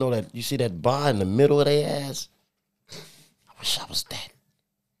know that you see that bar in the middle of their ass? I wish I was that.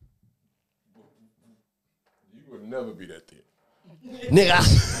 You would never be that thin. Nigga,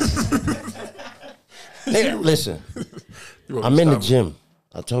 nigga, listen. I'm in the gym.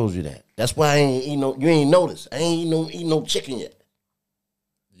 I told you that. That's why I ain't eat no. You ain't noticed. I ain't eat no chicken yet.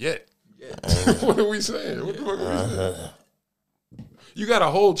 Yet. What are we saying? What the fuck are we saying? You got a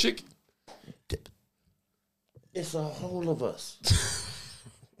whole chicken. It's a whole of us.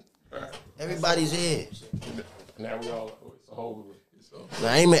 Everybody's here. Now we all. It's a whole of us. Now,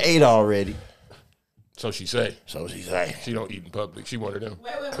 I ain't ate already. So she say. She don't eat in public. She one of them.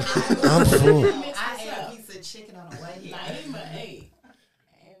 Wait. I'm full. I ate a piece of chicken on the way here. Naima ate.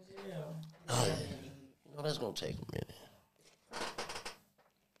 Oh, yeah. You know, that's going to take a minute.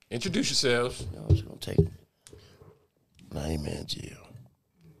 Introduce yourselves. No, it's going to take a minute. Naima and Jill.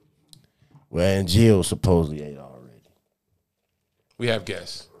 Well, and Jill supposedly ate already. We have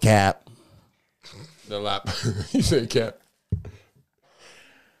guests. Cap. The lot. You say Cap.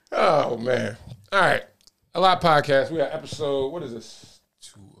 Oh, man. All right. A lot podcast. We got episode, what is this?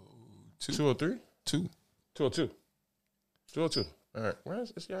 203? 202. 202. All right. Where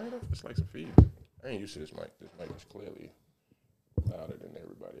is this? Y'all hear that? It's like some feed. I ain't used to this mic. This mic is clearly louder than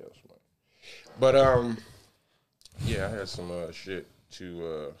everybody else's mic. But, yeah, I had some shit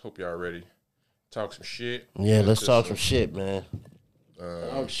to, hope y'all ready. Talk some shit. Yeah, let's talk some shit, man.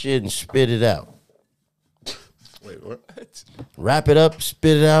 Talk shit and spit it out. Wait, what? Wrap it up,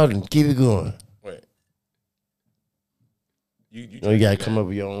 spit it out, and keep it going. Wait. You got to come up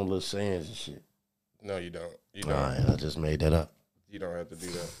with your own little sayings and shit. No, you don't. You don't. All right, I just made that up. You don't have to do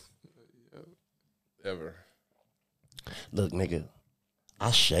that. Ever. Look, nigga,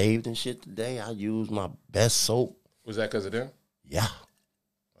 I shaved and shit today. I used my best soap. Was that because of them? Yeah.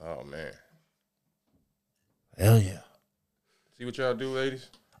 Oh, man. Hell yeah. See what y'all do,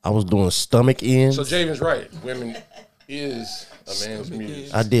 ladies? I was doing stomach ends. So Javen's right. Women is a man's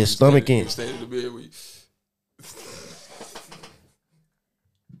muse. I did stomach ends. Stayed in the bed with you.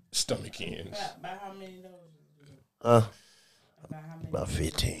 Stomach ends. By how many those? About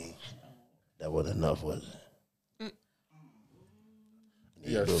 15. That wasn't enough, was it?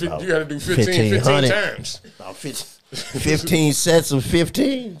 You got to do 15 times. About 15 sets of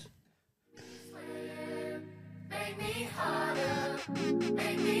 15.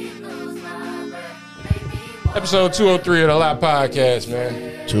 Episode 203 of the Lot Podcast,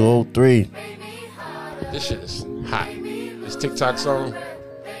 man. 203. This shit is hot. This TikTok song.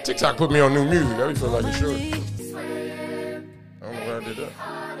 TikTok put me on new music. I feel like it should. I don't know where I did that.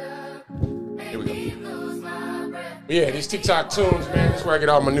 Here we go. But yeah, these TikTok tunes, man. That's where I get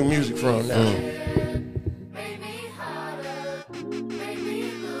all my new music from now.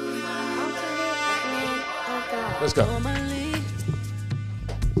 Let's go.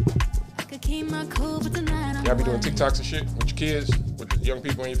 Y'all be doing TikToks and shit with your kids, with the young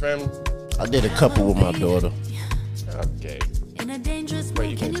people in your family? I did a couple with my daughter. Okay. Wait,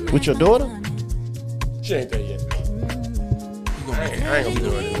 you can't do it. With your daughter? She ain't there yet. I ain't gonna be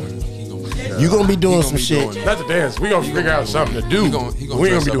doing it. You gonna be doing some shit. Not to dance. We gonna figure out something to do. We ain't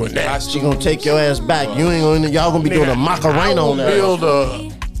gonna be doing that. She gonna take your ass back. You ain't gonna. Y'all gonna be doing a Macarena on that. Build a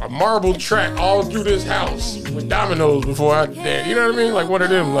marble track all through this house with dominoes before I dance. You know what I mean? Like one of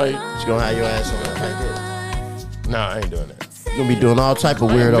them. Like she gonna have your ass on that like that. Nah, I ain't doing that. You gonna be doing all type of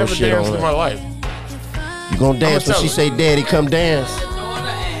weirdo shit on in that. my life. You gonna dance when she say, "Daddy, come dance."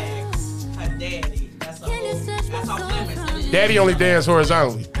 Daddy only dance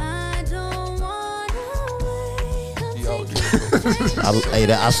horizontally.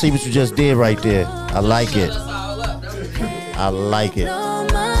 I see what you just did right there. I like it. I like it.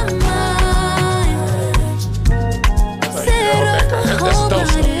 That's dope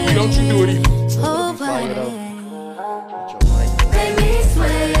stuff. You don't do it either. Make me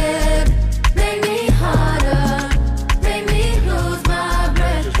sweat, make me harder, make me lose my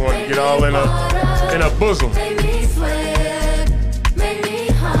breath. Just want to get all in a bosom. Make me sweat, make me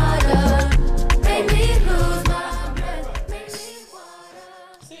harder, make me lose my breath. Make me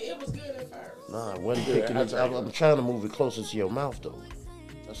water. See, it was good at first. Nah, what picking it? I'm trying to move it closer to your mouth though.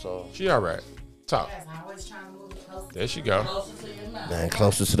 That's all. She all right. Talk. Yes, I always trying to move it closer. There she go. Closer to your mouth. Man,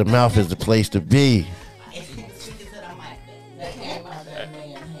 closer to the mouth is the place to be. That came out that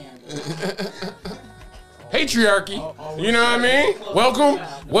man hand. Patriarchy. You know what I mean? Welcome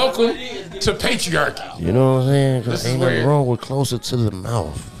to patriarchy. You know what I'm saying? Cause This is ain't nothing weird. wrong with closer to the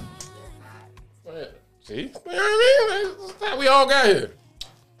mouth. See? You know what I mean? That's how we all got here.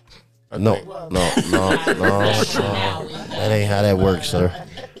 No. That ain't how that works, sir.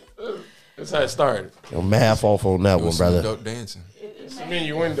 That's how it started. Your math off on that one, brother. Dope dancing. It's a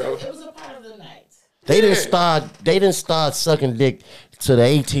menu window. It was a part of the night. They didn't start sucking dick to the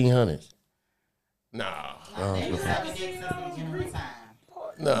 1800s. Nah. They was having sex since the beginning of time.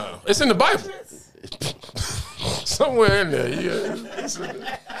 No. It's in the Bible. Somewhere in there.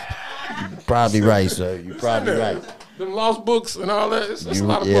 Yeah. Probably right, sir. You probably right. Them lost books and all that. It's a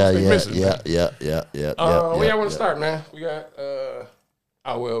lot of books they missing. Yeah. Where y'all want to start, man? We got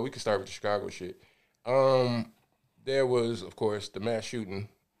we can start with the Chicago shit. There was, of course, the mass shooting.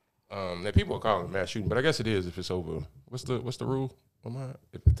 That people are calling it mass shooting, but I guess it is if it's over. What's the rule? I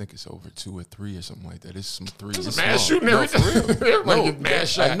think it's over 2 or 3 or something like that. It's some 3. It's a mass shooting. No, for real. Everybody get mass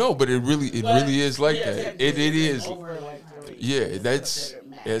shot. I know, but it really is like that. It is. Yeah, that's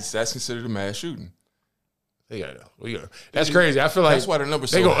considered a mass shooting. Yeah. That's crazy. I feel like that's why the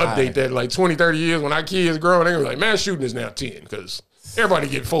number's they so gonna high. Update that in like 20, 30 years when our kids grow. They gonna be like, mass shooting is now 10 because everybody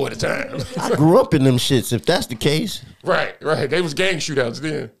get 4 at a time. I grew up in them shits. If that's the case, right. They was gang shootouts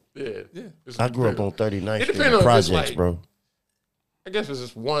then. Yeah. I grew up on 39th Street on projects, like, bro. I guess it's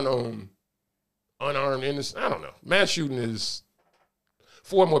just one unarmed innocent. I don't know. Mass shooting is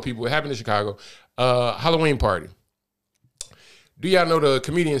 4 more people. It happened in Chicago. Halloween party. Do y'all know the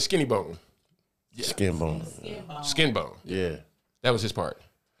comedian Skinny Bone? Yeah. Skin Bone. Yeah. That was his part.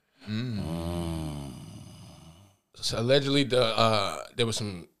 So allegedly, there was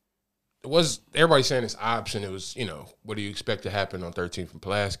some. It was everybody saying it's ops, and it was what do you expect to happen on 13th from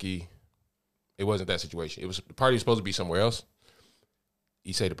Pulaski? It wasn't that situation. It was the party was supposed to be somewhere else.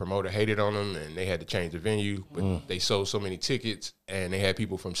 He said the promoter hated on them, and they had to change the venue. But they sold so many tickets, and they had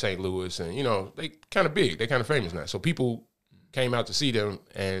people from St. Louis, and they kind of big, they kind of famous now. So people came out to see them,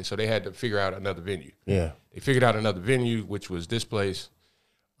 and so they had to figure out another venue. Yeah, they figured out another venue, which was this place.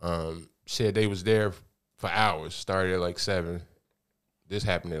 Said they was there for hours. Started at like 7. This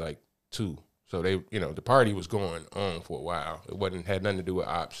happened at like 2. So they, the party was going on for a while. It had nothing to do with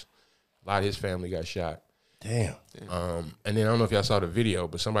ops. A lot of his family got shot. Damn. And then I don't know if y'all saw the video,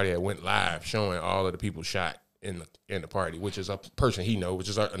 but somebody had went live showing all of the people shot in the party, which is a person he knows, which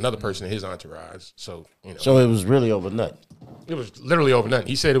is another person in his entourage. So So it was really over nothing. It was literally over nothing.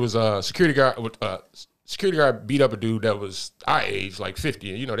 He said it was a security guard. Security guard beat up a dude that was our age, like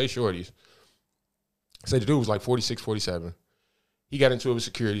 50, and they shorties. Said the dude was like 46, 47. He got into it with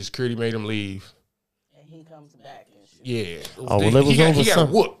security. Security made him leave. And he comes back and shit. Yeah. Oh, well, it was he got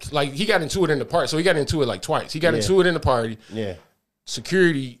whooped. Like, he got into it in the party. So he got into it like twice. He got into it in the party. Yeah.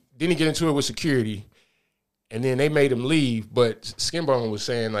 Security, then he get into it with security. And then they made him leave. But Skinbone was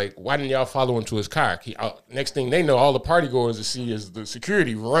saying, like, why didn't y'all follow him to his car? Next thing they know, all the party goers to see is the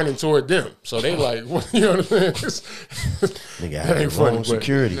security running toward them. So they like, you know what I'm saying? Nigga had the wrong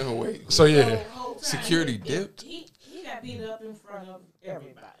security. No, wait. So, yeah. Security dipped? He got beat up in front of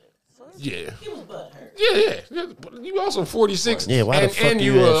everybody. So yeah. He was butthurt. Yeah. But you also 46. Yeah, why the fuck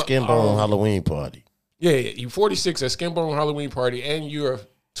you at Skinbone Halloween party? Yeah, you 46 at Skinbone Halloween party, and you're a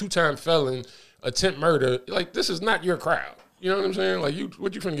 2-time felon, attempt murder. Like, this is not your crowd. You know what I'm saying? Like,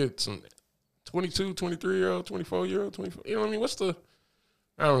 what you finna get some 22, 23-year-old, 24-year-old, 24? You know what I mean?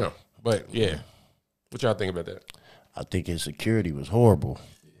 I don't know. But, yeah. What y'all think about that? I think his security was horrible.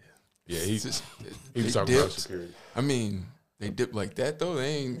 Yeah, he was talking about security. I mean, they dip like that though. They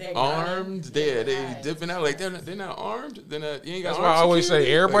ain't armed. They dipping out like that. They're not armed. You ain't got. That's why I always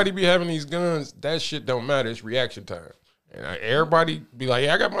say everybody be having these guns. That shit don't matter. It's reaction time. And everybody be like,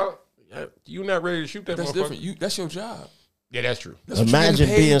 "Yeah, I got my." You not ready to shoot that? That's different. That's your job. Yeah, that's true. Imagine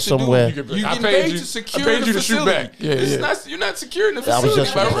being somewhere. I paid you to secure the facility. Shoot back. Yeah. You're not securing the facility. I was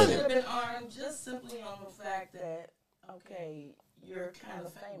just He would have been armed just simply on the fact that you're kind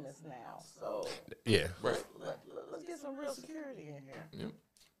of famous now, so yeah, right. Let's get some real security in here. Yep.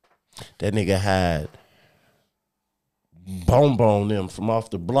 That nigga had Bone them from off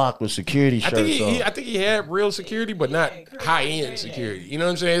the block with security shirts on. I think he had real security, but not high end security. You know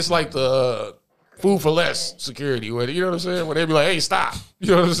what I'm saying? It's like the food for less security. Where, you know what I'm saying? When they be like, "Hey, stop!"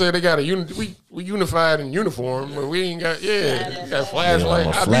 You know what I'm saying? They got we unified in uniform, but we ain't got we got flashlight.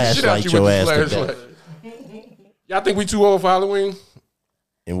 Yeah, I beat shit out you with this flashlight. Y'all think we too old for Halloween?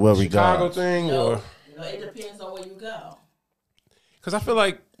 In what Chicago regard? thing, or it depends on where you go. Because I feel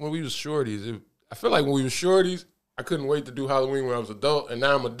like when we was shorties, I couldn't wait to do Halloween when I was adult, and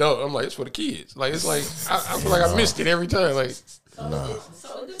now I'm adult. I'm like, it's for the kids. Like, it's like I feel like I missed it every time. Like, so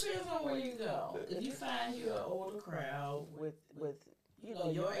it depends on where you go. If you find you're an older crowd with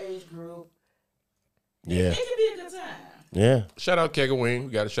your age group, yeah, it can be a good time. Yeah. Shout out Kegger Wing.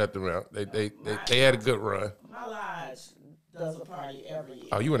 We got to shout them out. They had a good run. My lodge does a party every year.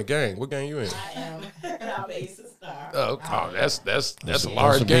 Oh, you in a gang? What gang you in? I am. I'm Mason Star. Oh, that's a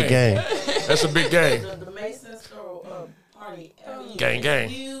large Big game. That's a big game. The Mason Star party party every year. Gang, It's gang.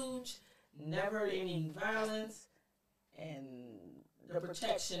 huge. Never any violence, and the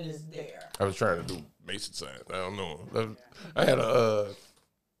protection is there. I was trying to do Mason signs. I don't know. I had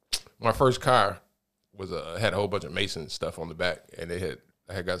my first car was had a whole bunch of Mason stuff on the back, and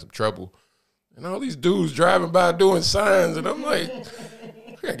I had got some trouble, and all these dudes driving by doing signs, and I'm like,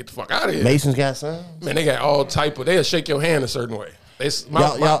 I gotta get the fuck out of here. Masons got signs. Man, they got all type of. They'll shake your hand a certain way.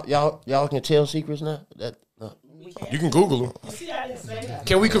 Y'all can tell secrets now. You can Google them. See, I didn't say that.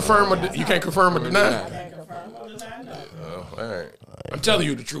 Can we confirm? You can't confirm or I deny. can't confirm or deny that. Oh, all right. I'm telling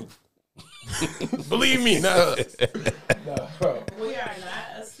you the truth. Believe me, not us. We are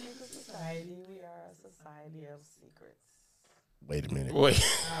not a secret society. We are a society of secrets. Wait a minute. Wait.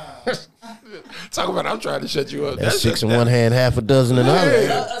 Talk about. I'm trying to shut you up. That's 6 in one hand, half a dozen in the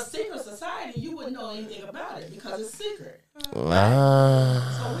other. A secret society, you wouldn't know anything about it because it's secret. So we're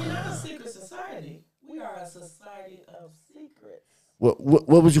not a secret society. We are a society of secrets.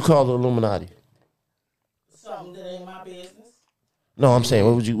 What would you call the Illuminati? Something that ain't my business. No, I'm saying,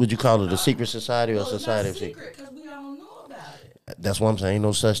 what would you call it? A secret society or a society of secrets? Secret because we don't know about it. That's what I'm saying. Ain't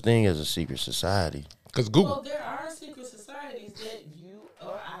no such thing as a secret society. Because Google. Well, there are secret societies that you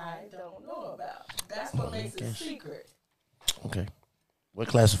or I don't know about. That's what makes it secret. Okay. What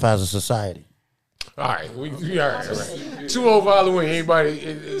classifies a society? All right, we all right. All right. 2-0 for Halloween. Anybody?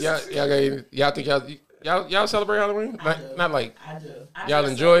 Y'all think y'all celebrate Halloween? Not like I do. Y'all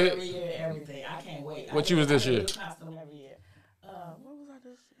enjoy it? Every year, everything. I can't wait. What you was this year? Costume every year. What was I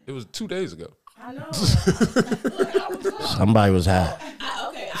this year? it was 2 days ago. I know. Look, I was drunk. Somebody was high.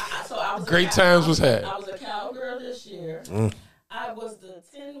 So I was Great times was had. I was a cowgirl this year. I was the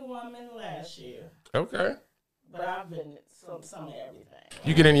Tin Woman last year, Okay. but I've been some of everything.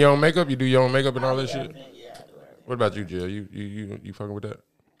 You get in your own makeup? You do your own makeup and all that shit? Everything, yeah, I do everything. What about you, Jill? You fucking with that?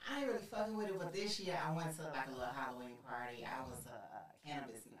 I ain't really fucking with it, but this year I went to like a little Halloween party. I was a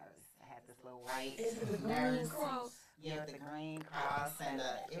cannabis nurse. I had this little white nurse. Yeah, with the green cross, and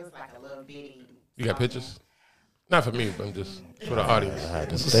it was like a little bitty. You got pictures? Not for me, but just for the audience. I had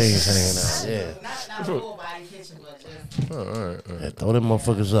the things hanging out. Yeah. Not a full body picture, but just. Oh, all right. Yeah, throw them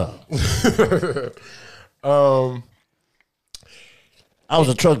motherfuckers up. I was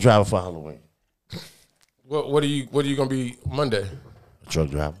a truck driver for Halloween. What are you gonna be Monday? A truck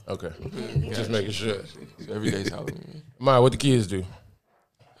driver. Okay. Just making sure. Every day's Halloween. Ma, what the kids do?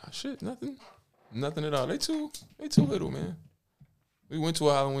 Oh, shit, nothing at all. They too little, man. We went to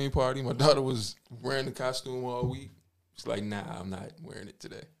a Halloween party. My daughter was wearing the costume all week. She's like, nah, I'm not wearing it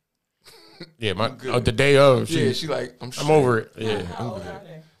today. Yeah, the day of. She like, I'm over it. Yeah, How I'm old good. are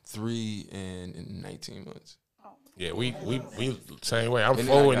they? 3 and 19 months. Yeah, we same way. I'm And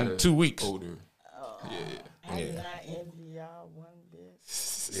then 4 I got in a 2 weeks. Older. I do not envy y'all one bit.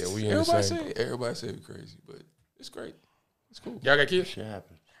 Yeah, we in the same. Everybody say we crazy, but it's great. It's cool. Y'all got kids? Shit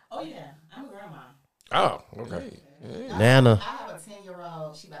happened. Oh yeah, I'm a grandma. Oh, okay. Hey. Nana. I have a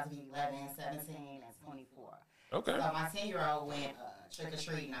 10-year-old. She about to be 11, 17, and 24. Okay. So my 10-year-old went trick or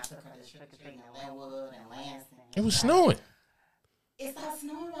treating. I took her to trick or treating in Linwood and Lansing. It was snowing. It started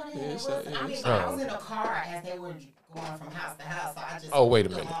snowing by then. Yeah, it's like- I mean, it's- I was in a car as they were going from house to house, so I just. Oh, wait a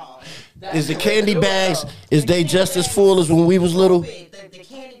moved minute. along. Is the candy bags, is they just as full as when we was little? The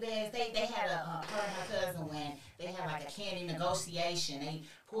candy bags, they had her and my cousin when they had like a candy negotiation. They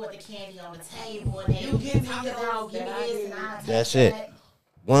poured the candy on the table and they You give me talked yours, about, give me then I this give and you I take That's that. it.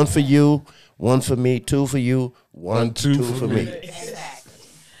 1 for you, 1 for me, 2 for you, 1, 2 2 for me. Exactly.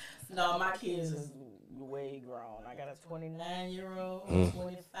 No, my kids is way grown. I got a 29-year-old, a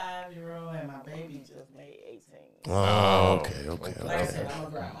 25-year-old, and my baby just made 18. Oh, okay. Like I said, I'm a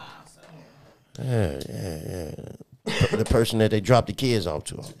grandma. So. Yeah. The person that they dropped the kids off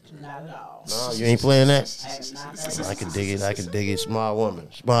to. Not at all. Oh, you ain't playing that? I am not that. I can dig it. Smart woman.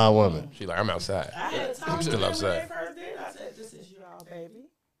 She like, I'm outside. I had to talk I'm to still them outside. when they first did. I said, "This is y'all, baby.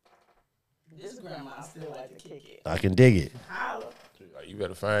 This grandma still like to kick it. I can dig it. Holla." Like, you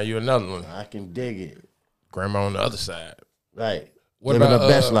better find you another one. I can dig it. Grandma on the other side. Right. What Living about, the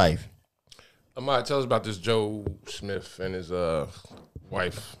best life. Ahmad, tell us about this Joe Smith and his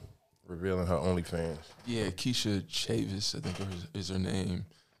wife revealing her OnlyFans. Yeah, Keisha Chavis, I think is her name.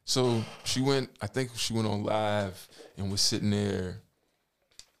 So I think she went on live and was sitting there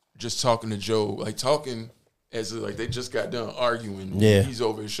just talking to Joe, like talking as like they just got done arguing. Yeah. He's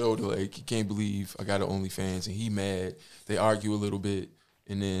over his shoulder like, he can't believe I got an OnlyFans, and he mad. They argue a little bit,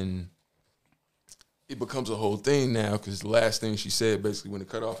 and then it becomes a whole thing now because the last thing she said basically when the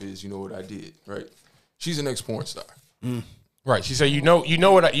cutoff is, you know what I did, right? She's an ex-porn star. Right. She said, you know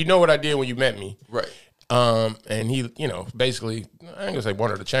what I did when you met me. Right. And he, basically, I ain't gonna say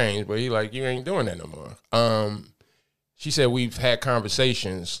wanted to change, but he like, you ain't doing that no more. she said we've had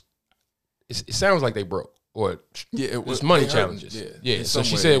conversations. It sounds like they broke. Or it was money challenges. Yeah. So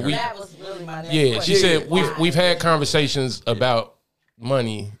she said that was really my next she question. said we've had conversations about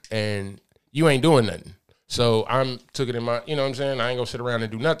money and you ain't doing nothing. So I'm took it in my, you know what I'm saying? I ain't gonna sit around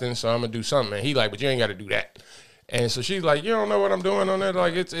and do nothing, so I'm gonna do something. And he like, but you ain't gotta do that. And so she's like, you don't know what I'm doing on that?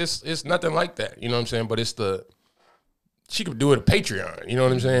 Like it's nothing like that. You know what I'm saying? But she could do it a Patreon, you know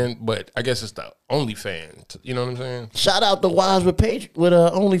what I'm saying? But I guess it's the OnlyFans, you know what I'm saying? Shout out to wives with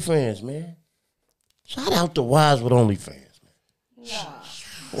OnlyFans, man. Shout out to wives with OnlyFans, man. Nah.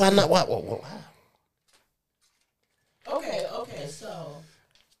 Why not? Why? Okay, so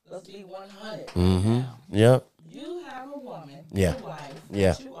let's be 100. Now. Yep. You have a woman, Yeah. your wife,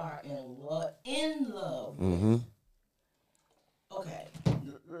 Yeah. that you are in love with. Mm-hmm. Okay,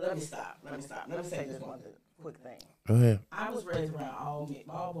 let me stop. Let me say this one quick thing. Go ahead. I was raised around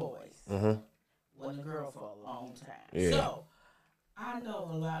all boys. Mm-hmm. Wasn't a girl for a long time. Yeah. So I know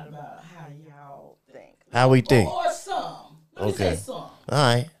a lot about how y'all think. How we think? Or some. Let me Okay. say some. All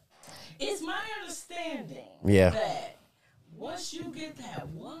right. It's my understanding Yeah. that once you get that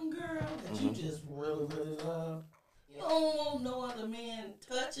one girl that you just really, really love, you don't want no other man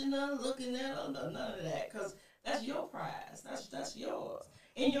touching her, looking at her, none of that, because that's your prize. That's yours.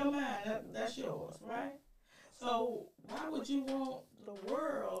 In your mind, that's yours, right? So why would you want the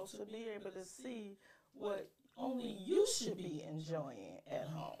world to be able to see what only you should be enjoying at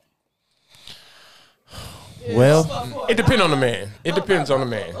home? Well, It depends on the man. It depends on the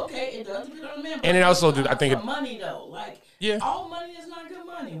man. Okay, it does depend on the man. And it also do. I think for money though, like Yeah. all money is not good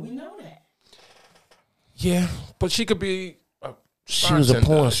money. We know that. Yeah, but she could be a She was a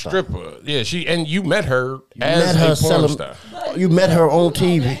bartender, porn star. stripper. Yeah, and you met her met as her a porn selling- star. But You met her on know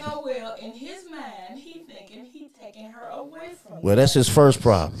TV. damn well, in his mind, he thinking he taking her away from well, that's his first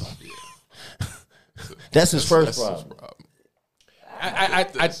problem. That's his first problem.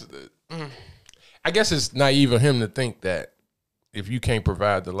 I guess it's naive of him to think that if you can't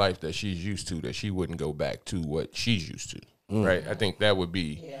provide the life that she's used to, that she wouldn't go back to what she's used to. Right? I think that would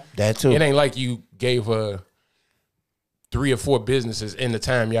be. Yeah. That too. It ain't like you gave her 3 or 4 businesses in the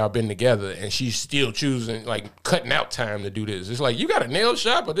time y'all been together, and she's still choosing, like, cutting out time to do this. It's like, you got a nail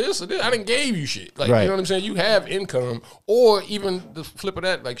shop or this or this. I done gave you shit. Like, Right. you know what I'm saying? You have income, or even the flip of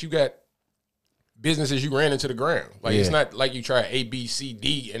that, like, you got businesses you ran into the ground. Like, it's Yeah. not like you try A, B, C,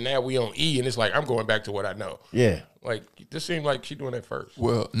 D, and now we on E, and it's like, I'm going back to what I know. Yeah. Like, this seemed like she doing that first.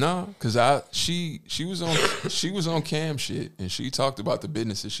 Well, no, because she was on cam shit, and she talked about the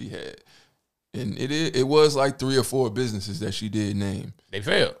businesses she had, and it was like 3 or 4 businesses that she did name. They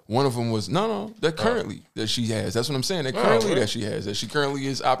failed. One of them was that currently that she has. That's what I'm saying. That currently really? that she has. That she currently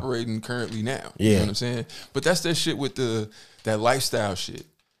is operating currently now. Yeah. You know what I'm saying? But that's that shit with that lifestyle shit.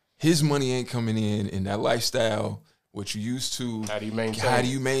 His money ain't coming in, and that lifestyle, what you used to. How do you maintain? How do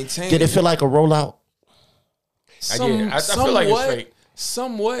you maintain? Did it feel like a rollout? I feel like it's fake.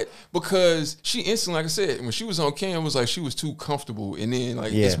 Somewhat, because she instantly, like I said, when she was on cam, it was like she was too comfortable. And then,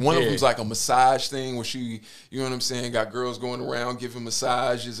 like, Yeah. it's one of Yeah. them's like a massage thing where she, you know what I'm saying, got girls going around giving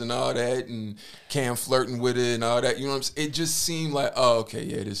massages and all that, and Cam flirting with it and all that. You know what I'm saying? It just seemed like, oh, okay,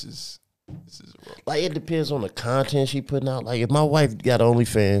 yeah, this is a roll. Like, it depends on the content she putting out. Like, if my wife got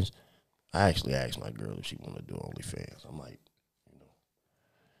OnlyFans, I actually asked my girl if she want to do OnlyFans. I'm like,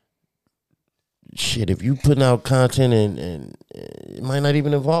 shit, if you putting out content and it might not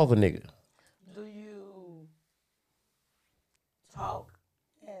even involve a nigga. Do you talk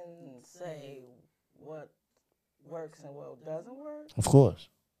and say what works and what doesn't work? Of course.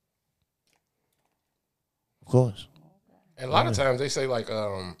 Of course. And a lot of times they say like,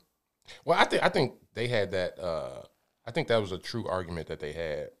 well, I think they had that. I think that was a true argument that they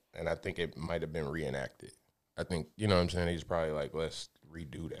had, and I think it might have been reenacted. I think, you know what I'm saying, he's probably like, let's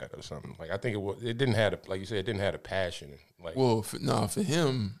redo that or something. Like, I think it didn't have like you said, it didn't have a passion. Like, Well, for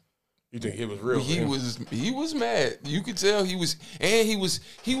him, you think it was real? he was mad. You could tell he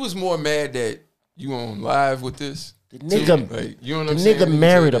was more mad that you on live with this. The nigga, Like, you know what the I'm saying? nigga He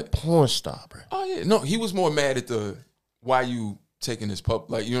married a said that. porn star, bro. Oh yeah, no, he was more mad at why you taking this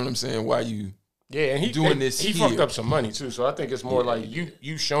pup, like, you know what I'm saying? Why you? Yeah, and he fucked up some money too. So I think it's more like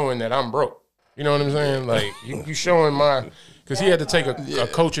you showing that I'm broke. You know what I'm saying? Like you showing because he had to take a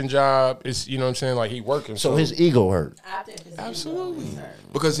coaching job. It's, you know what I'm saying, like he working. So his ego hurt. I think it's Absolutely,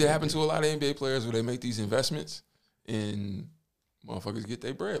 because it happened to a lot of NBA players where they make these investments and motherfuckers get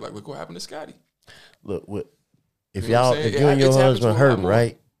their bread. Like, look what happened to Scotty. Look, if You know what I'm if saying? you and your It's happened to husband a lot hurting, more.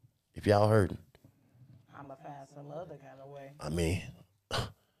 right? If y'all hurting, I'm gonna find some other kind of way. I mean,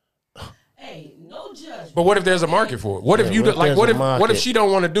 Hey, no judgment. But what if there's a market for it? What if Yeah, you what if like? there's What a if market? she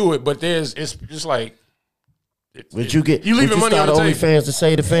don't want to do it? But it's just like Would you get? You leaving would you money on start the table? OnlyFans to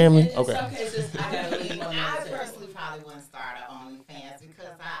save the family? In Okay. some cases, I gotta leave money on I the table. personally probably wouldn't start an OnlyFans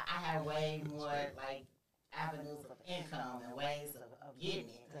because I have way more like avenues of income and ways of getting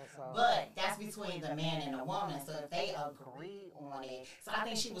it. But that's between the man and the woman. So if they agree on it, so I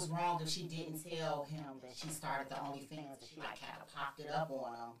think she was wrong if she didn't tell him that she started the OnlyFans. That she like kind of popped it up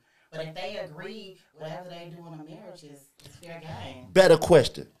on him. But if they agree, whatever they do in a marriage is fair game. Better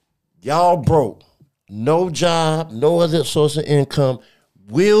question. Y'all broke. No job, no other source of income.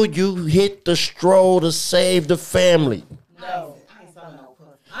 Will you hit the stroll to save the family? No, I ain't selling no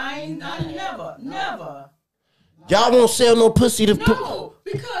pussy. I never. Y'all won't sell no pussy to No,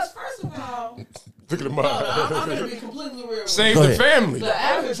 because first of all, Look at him I'm up. gonna be completely real. Save Go the ahead. family. The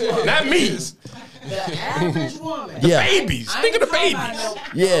average woman, Not me. the average woman. Yeah. Babies. I Think ain't of the talking about babies. no-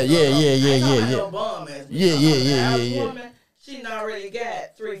 Yeah. I ain't talking about Yeah. no bum ass. Yeah. The average Yeah. woman, she done already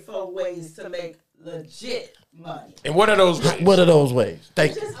got 3-4 ways to make legit money. And what are those ways? What are those ways?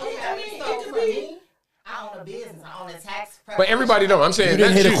 Thank you. I mean, So it for could be. me, I own a business. I own a tax. But everybody don't. I'm saying You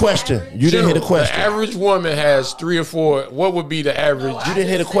didn't that's hit a question. You didn't hit a General, question. The average woman has 3 or 4. What would be the average? You didn't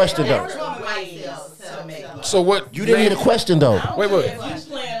hit a question though. Average woman might To make money. So what? You didn't hit a question though. I don't Wait, care wait. if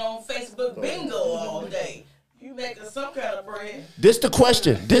you playing on Facebook bingo all day. You making some kind of bread. This the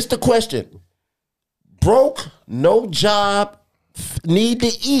question. Broke, no job, need to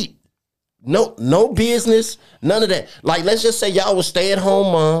eat. No business, none of that. Like, let's just say y'all was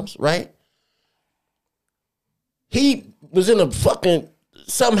stay-at-home moms, right? He was in a fucking,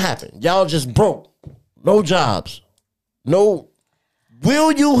 something happened. Y'all just broke. No jobs. No.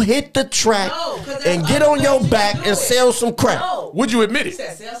 Will you hit the track No, 'cause there's and get other on your ways you back can do and it. sell some crack? No. Would you admit He it?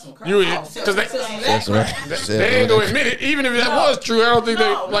 said sell some crack. You- Oh, 'cause they- sell some of that crack. They ain't gonna admit it. Even if that was true, I don't think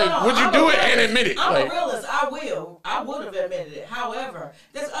No, they like. no, Would you I'm do a it and realist. admit it? I'm Like, a realist. I will. I would have admitted it. However,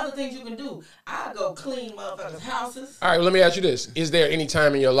 there's other things you can do. I go clean motherfuckers' houses. all right. Let me ask you this: is there any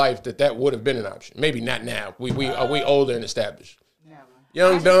time in your life that would have been an option? Maybe not now. We older and established. Never.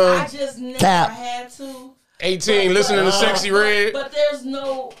 Young, dumb, I just never Cap. had to. 18, listening to Sexy Red. But there's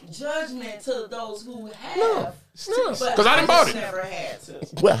no judgment to those who have. No, But 'cause I done bought just it. Never had to.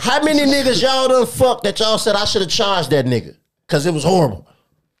 Well, how many niggas y'all done fucked that y'all said I should have charged that nigga? Because it was horrible.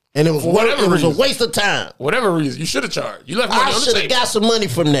 And it was whatever it was a reason. waste of time. Whatever reason, you should have charged. You left money I on the should have table. got some money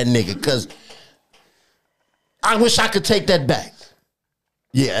from that nigga because I wish I could take that back.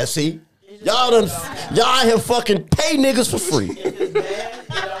 Yeah, see? Y'all out here fucking pay niggas for free. If it's bad, it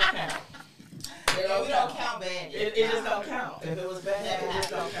don't count. It We don't don't count. count bad. It just don't count. If it was bad, it just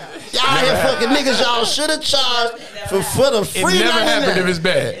don't count. Y'all out here fucking niggas y'all should have charged for the It free never 99. happened if it's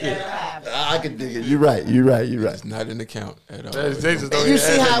bad. I can dig it. You're right. It's not an account at all. They just don't You even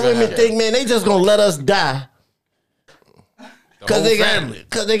see have how that women bad. think, man, they just gonna let us die. The Cause whole they family. got,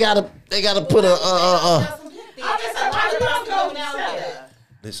 cause they gotta put a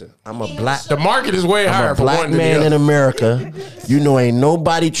Listen, I'm a black. The market is way higher I'm a for black one than man the in other. America. You know, ain't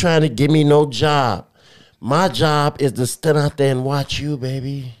nobody trying to give me no job. My job is to stand out there and watch you,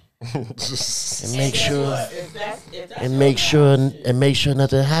 baby, and make sure If that's and make sure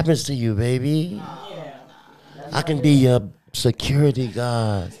nothing happens to you, baby. yeah. I can be your security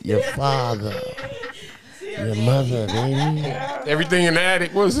guard, your father, your mother, baby. Everything in the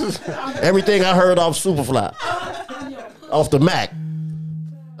attic was Everything I heard off Superfly, off the Mac.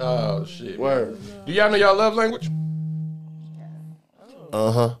 oh shit. Word. Do y'all know y'all love language?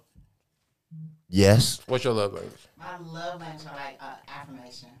 Yes. What's your love language? My love language are like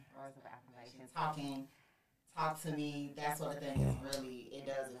affirmation, words of affirmation, talk to me, that sort of thing is really, it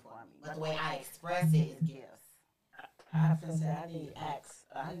does it for me. But the way I express it is gifts. I have to say, I need acts.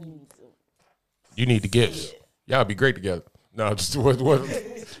 I need to. You need the gifts. Y'all be great together. No, just what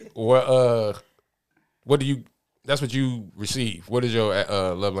do you? That's what you receive. What is your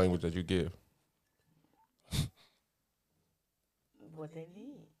love language that you give? What they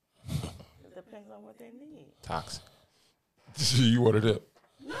need. It depends on what they need. Toxic. You wanted it.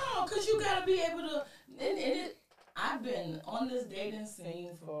 No, because you got to be able to. I've been on this dating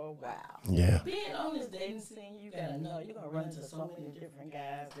scene for a while. Yeah. Being on this dating scene, you got to know you're going to run into so many different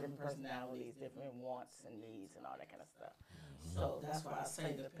guys, different personalities, different wants and needs and all that kind of stuff. So that's why I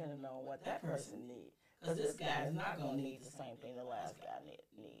say depending on what that person needs. Because this guy is not going to need the same thing the last guy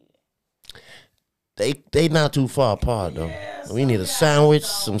needed. They not too far apart though. Yeah, We need a sandwich,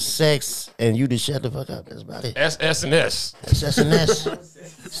 some sex, and you to shut the fuck up. That's about it. S and S. That's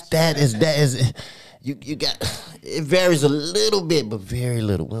S&S. That is. You got. It varies a little bit, but very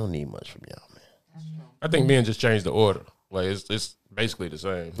little. We don't need much from y'all, man. I think men just changed the order. Like it's basically the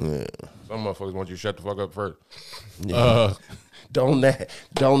same. Yeah. Some motherfuckers want you to shut the fuck up first. Yeah. Don't nag.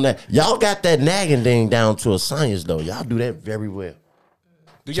 Y'all got that nagging thing down to a science, though. Y'all do that very well.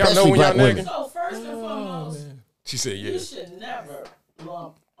 Do y'all know Especially when y'all black women. nagging? So first and foremost, She said, you yeah. should never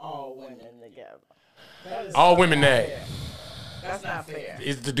lump all women together. That is All not women nag. fair. That's not fair.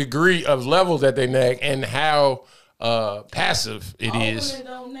 It's the degree of level that they nag and how passive it All is. women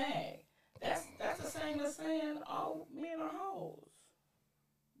don't nag. That's the same as saying all men are hoes.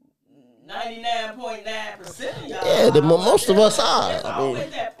 99.9% of y'all. Yeah, most of us are. There's I mean, always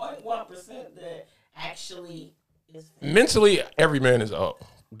that 0.1% that actually is. Mentally, every man is up.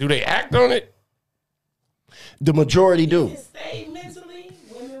 Do they act on it? the majority do. If it stayed mentally,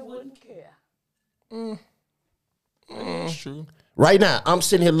 women wouldn't care. That's true. Right now, I'm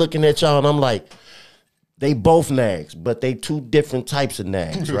sitting here looking at y'all and I'm like, they both nags, but they two different types of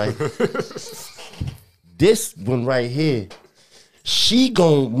nags, right? This one right here, she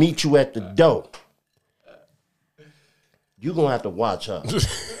gonna meet you at the door. You gonna have to watch her.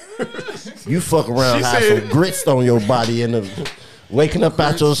 You fuck around, She have said- some grits on your body and waking up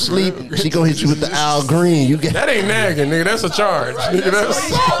out your sleep. She gonna hit you with the Al Green. You get That ain't nagging, nigga. That's a charge. Nigga,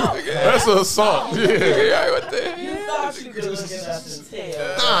 that's assault. Yeah. What the hell? You thought you could look at us and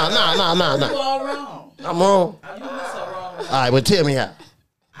tell. nah. You all wrong. I'm wrong. You look so wrong. All right, well tell me how.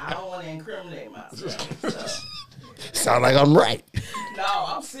 I don't want to incriminate myself. So. Sound like I'm right. No,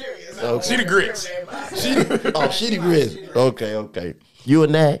 I'm serious. I don't She the wanna grits. incriminate myself. Oh, she the grits. Okay. You a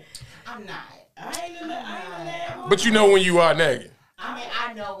nag? I'm not. I ain't in that. But you know when you are nagging. I mean,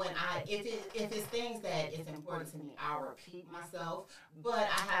 I know when if it's things that is important to me, I'll repeat myself. But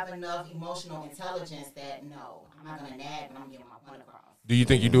I have enough emotional intelligence that no, I'm not gonna nag, but I'm getting my point across. Do you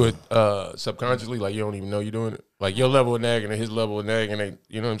think you do it subconsciously? Like you don't even know you're doing it? Like your level of nagging and his level of nagging, they,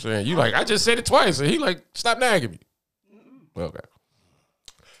 you know what I'm saying? You like, I just said it twice. And he like, stop nagging me. Okay.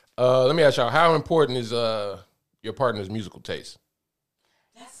 Let me ask y'all, how important is your partner's musical taste?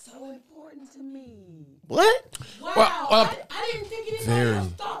 That's so important to me. What? Wow, Well, I didn't think anybody very, else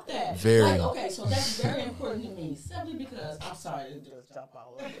thought that. very. Like, okay, so that's very important to me, simply because I'm sorry to just jump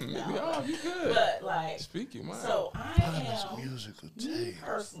all over it now. Oh, you good. But like, Speak your mind. so I am Musical me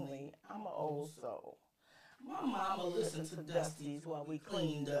personally. I'm an old soul. My mama listened to Dusties while we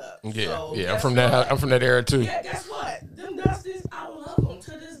cleaned up. Yeah, So yeah. I'm guess from what? that. I'm from that era too. Yeah, guess what? Them Dusties, I love them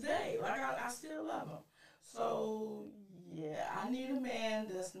to this day. Like I still love them. So yeah, I need a man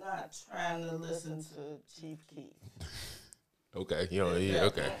that's not trying to listen to Chief Keef. Okay, yeah,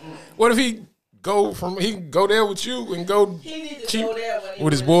 okay. What if he go there with you and go He need to Chief go there when he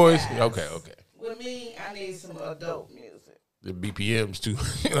with his with boys? guys. Okay. With me, I need some adult music. The BPMs too.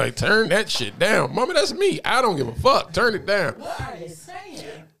 Like turn that shit down, mama. That's me. I don't give a fuck. Turn it down. What are they saying?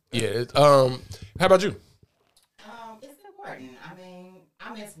 Yeah. How about you? It's important. I mean,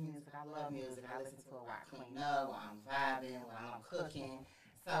 I'm into music. I love music. I listen to it while I clean up, while I'm vibing, while I'm cooking.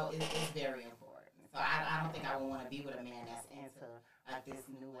 So it's very important. So I don't think I would want to be with a man that's into like this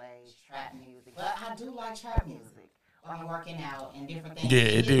new age trap music. But I do like trap music. When I'm working out and different things. Yeah,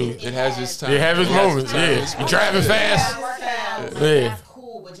 it do. It has its time. They have his moments. Yeah. You driving fast. Yeah. That's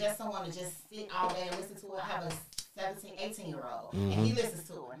cool, but just someone to just sit all day and listen to it. I have a 17, 18-year-old, and he listens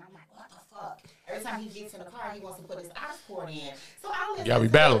to it. And I'm like, what the fuck? Every time he gets in the car, he wants to put his aux cord in. So I listen. Y'all be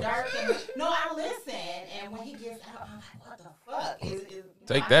to battling. Dirk and, no, I listen. And when he gets out, I'm like, what the fuck?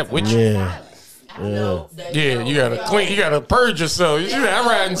 Take that with you. Yeah. Yeah, you gotta clean. You gotta purge yourself. You should have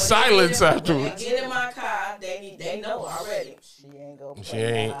ride in silence afterwards. Get in my car. They know already. She ain't gonna She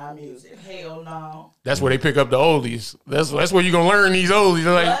play ain't. my music. Hell no. That's where they pick up the oldies. That's where you gonna learn these oldies.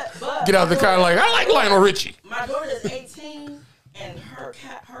 They're like, But- get out the car. Like, I like Lionel Richie. My daughter's 18, and her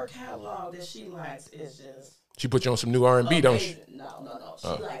catalog that she likes is just She put you on some new R&B, don't she? amazing. No. She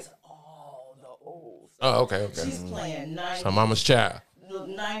likes all the old stuff. Oh, okay. She's playing 90s, So mama's child.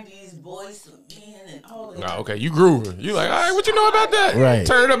 90s boys to men and all that. Oh, okay. You grooving. You like, all right, what you know about that? Right.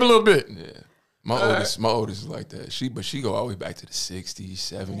 Turn it up a little bit. Yeah. My oldest is like that. She go all the way back to the 60s,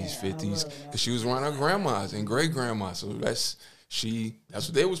 70s, 50s. Cause she was around her grandmas and great grandmas. So that's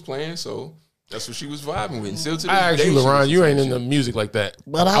what they was playing. So that's what she was vibing with. And still to this I asked day, you, she LaRon, listens you to ain't that into shit. music like that.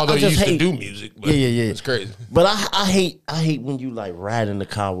 But I Although you just used to hate- do music. But Yeah. It's crazy. But I hate when you like ride in the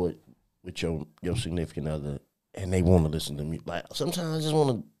car with your significant other and they want to listen to me. Like sometimes I just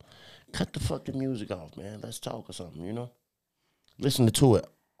want to cut the fucking music off, man. Let's talk or something, you know? Listen to it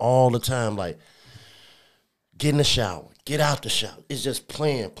all the time. Like get in the shower, get out the shower. It's just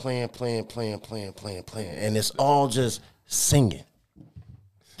playing. And it's all just singing.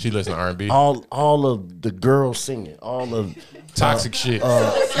 She listen to R&B. All of the girls singing, all of Toxic shit. All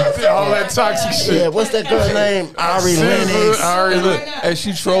that toxic shit. yeah. What's that girl name? Ari Lennox. Hey,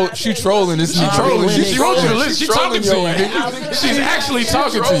 she trolling. This she trolling. Lennox. She wrote you the list. She talking to you. Nigga. She's actually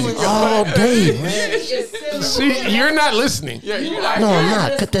talking to you. All day, man. See, you're not listening. Yeah, you like No, I'm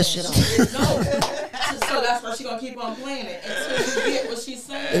not. Cut that shit off. So that's why she gonna keep on playing it until you get what she's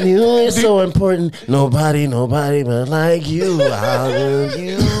saying. And you know it's so important. Nobody but like you. I love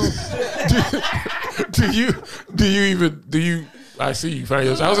you. Do you I see you find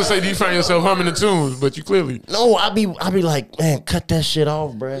yourself. I was gonna say, do you find yourself humming the tunes, but you clearly. No, I be like, man, cut that shit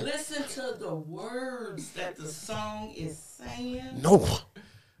off, bruh. Listen to the words that the song is saying. No.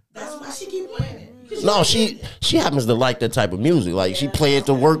 That's why she keep playing it. No, she happens to like that type of music. Like she play it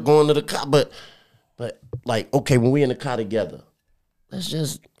to work, going to the car. But like, okay, when we in the car together, let's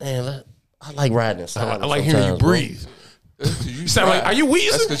just I like riding inside. I like hearing you breathe. You sound like, are you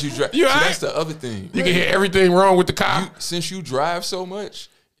wheezing? That's because you drive. You all right? That's the other thing. You can hear everything wrong with the car. Since you drive so much,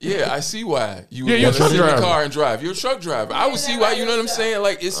 yeah, I see why you Yeah, you're a want to truck sit in the driver. car and drive. You're a truck driver. I would see why. You know what I'm saying?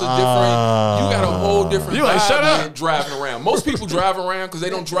 Like it's a different. You got a whole different. You like, vibe shut up. when driving around. Most people drive around because they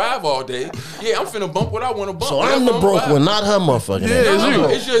don't drive all day. Yeah, I'm finna bump what I want to bump. So That's I'm the my broke vibe. one, not her motherfucking Yeah, ass. it's you.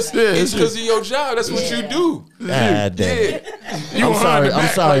 It's just it's because of your job. That's what you do. God damn. Yeah. I'm sorry. I'm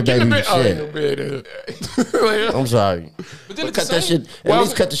sorry, baby. Shit. Shit. I'm sorry. But then But at cut the that same, shit. At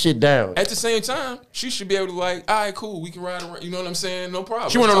least cut the shit down. at the same time, she should be able to like, all right, cool, we can ride around. You know what I'm saying? No problem.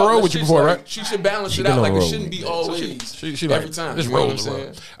 She went on the road with you before, right? She should balance She it been out. on Like the it road shouldn't with be me. always. She every like, time. Just You know roll what I'm saying?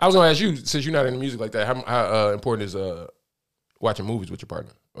 around. I was gonna ask you, since you're not into music like that, how important is watching movies with your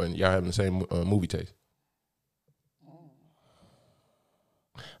partner, and y'all having the same movie taste?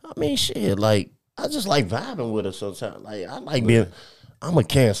 I mean, shit. Like I just like vibing with her sometimes. Like I like being. I'm a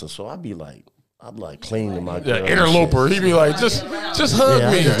Cancer, so I be like. I'm like clean to my girl. The and interloper, shit. he be like, just hug Yeah,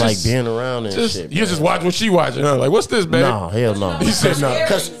 I me. just like being around and shit. You man. just watch what she watching. Huh? Like, what's this, baby? No, hell no. He said no.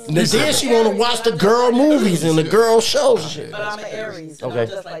 Because then she want to watch the girl movies and the girl shows and shit. But I'm an Aries, and Okay. I'm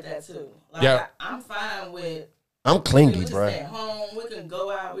just like that too. Like, Yeah. I'm fine with. I'm We clingy, can just stay bruh. home. We can go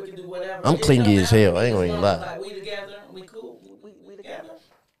out. We can do whatever. I'm It clingy don't as hell. matter. I ain't gonna even lie. Like we together. We cool. We together.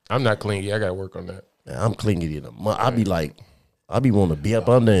 I'm not clingy. I gotta work on that. I'm clingy to them. I be like, I be wanting to be up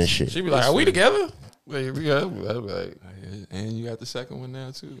under and shit. She be like, "Are we together?" Like, I be like, And you got the second one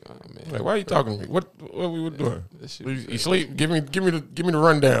now too. Oh man. like, why are you talking to me? What we were doing? That shit You sleep? Give me the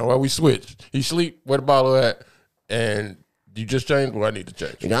rundown while we switch. You sleep? Where the bottle at? And you just changed? Well, I need to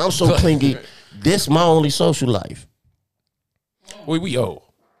change. Nigga, I'm so clingy. This my only social life. We old.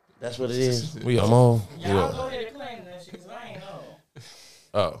 That's what it is. We I'm old. on. Y'all go ahead and claim that shit 'cause I ain't know.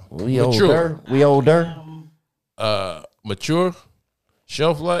 Oh, We Mature. older. We older. Mature.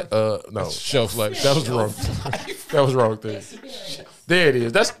 Shelf life? No, shelf life. That was wrong. That was wrong thing. There it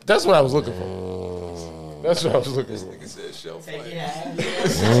is. That's what I was looking for. That's what I was looking for. Nigga said shelf life.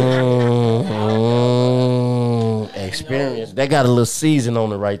 Yeah. Experience. That got a little season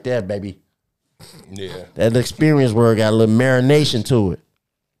on it right there, baby. Yeah, That experience word got a little marination to it.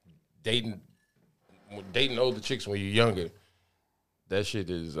 dating older chicks when you're younger. That shit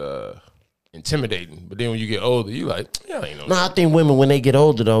is intimidating. But then when you get older, you like, yeah, I ain't no. No, I think women when they get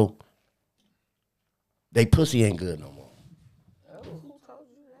older though, they pussy ain't good no more.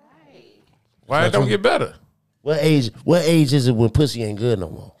 Why it don't get better? What age is it when pussy ain't good no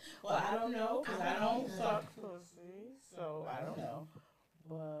more? Well, I don't know because I don't suck pussy, so I don't know.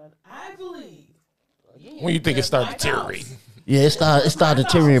 But I believe When you think it start deteriorating? Yeah, it started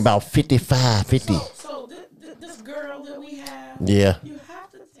deteriorating about 55, 50. so. This girl that we have, Yeah. you have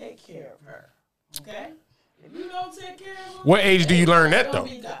to take care of her. Okay, if you don't take care of her, What age do you learn that though?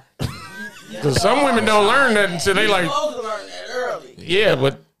 Because some women don't learn that until they like, supposed to learn that early. yeah,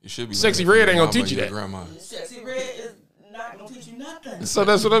 but You should be Sexy learning Red from ain't your gonna mama teach you and your that. Grandma. Sexy Red is not gonna teach you nothing. so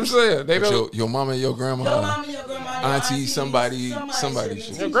that's what I'm saying. They But don't. your mama and your grandma, Your mama, your grandma, your auntie, somebody should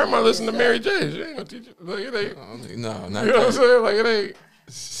should. be Your grandma listen to Mary J. She ain't gonna teach you. Like, it ain't. No, not You know what I'm that. saying? Like it ain't.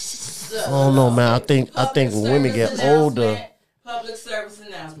 I don't know, man. I think when women get older, Public service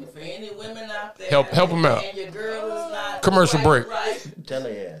announcement for any women out there. Help 'em out. And your girl is not Commercial quite break. Right. tell her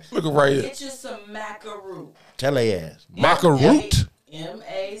ass. Look at right here. Get you some macaroon. Tell her ass. Macaroot.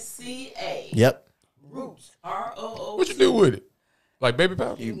 MACA. Yep. Roots. ROO. What you do with it? Like baby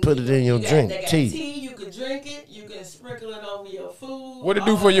powder? You put it in your They drink, got tea, tea. You can drink it. You can sprinkle it over your food. What it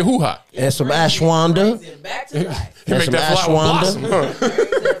do for your hoo-ha? and some ashwanda. Brings it back to life. You And make some that flower blossom. ashwanda. Huh? Brings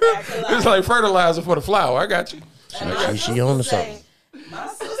it back to It's life. like fertilizer for the flower. I got you. And my She on to sister something. say- My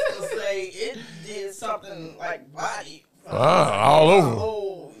sister say it did something like body. Ah, all over.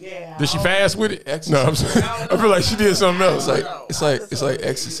 Oh, Yeah. Did she fast with it? Ecstasy. No, I'm saying, I feel like she did something else. It's like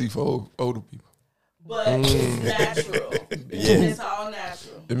ecstasy for older people. But it's natural. It's all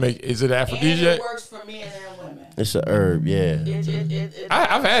natural. Is it And aphrodisiac? it works for men and women. It's a herb, yeah.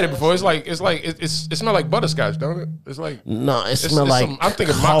 I've had it before. It smells like butterscotch, don't it? It's like No, it smells like I'm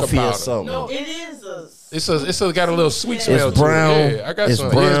thinking coffee maca or powder. something. No, it is a. It's got a little sweet smell It's brown. to it. Yeah, I got It's some.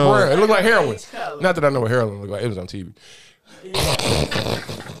 brown. Yeah, it's brown. It looked like heroin. Beige color. Not that I know what heroin looked like. It was on TV.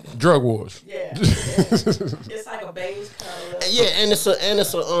 Drug wars. Yeah. It's like a beige color. Yeah, and it's a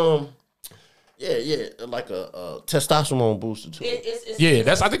like a testosterone booster too. It's Yeah,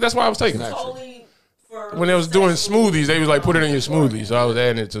 I think that's why I was taking it. totally for When they was doing smoothies, they was like put it in your smoothie. So I was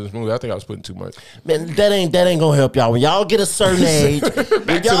adding it to the smoothie. I think I was putting too much. Man, that ain't gonna help y'all. When y'all get a certain age,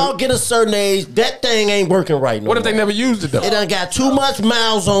 that thing ain't working right no What if they more. never used it though? It done got too much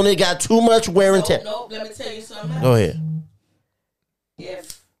miles on it, got too much wear and tear. Nope, let me tell you something else. Go ahead.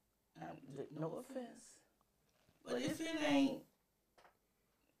 If no offense, but if it ain't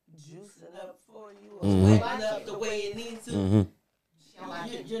juicing up for you or sweating up the way it needs to,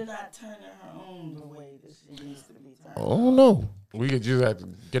 you're not turning her on the way that she needs to be turned. I don't know. We could just have to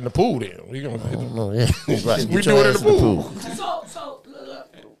get in the pool then. We gonna. I don't know. Yeah, right. We Get your do it in ass the pool. So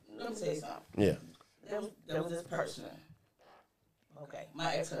look, let me tell you something. Yeah. There was this person. Okay,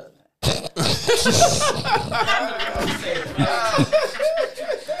 my ex-husband.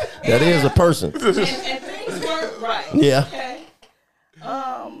 That is a person. and things weren't right. Yeah. Okay.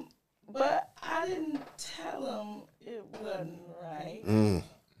 But I didn't tell him it wasn't right.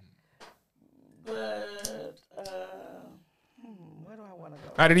 But where do I want to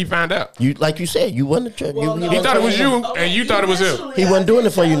go? How did he find out? You like you said, you wasn't the Well, no, He thought it was you, and you thought it was him. eventually He wasn't I doing did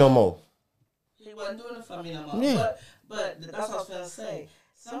it for you tell no him. more. He wasn't doing it for me no more. Yeah. But that's what I was gonna say.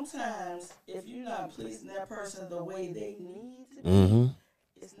 Sometimes if you're not pleasing that person the way they need to be,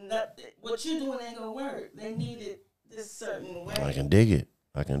 it's not what you're doing ain't gonna work. They need it this certain way. I can dig it.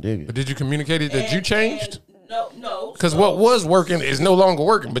 But did you communicate it that you changed? No. Because what was working is no longer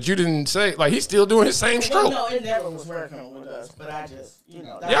working. But you didn't say like he's still doing his same Well, stroke. no, it never was working with us. But I just,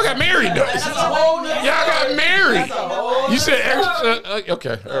 Y'all got married though. That's a whole nother Y'all got married. That's a whole You said nother extra. Okay.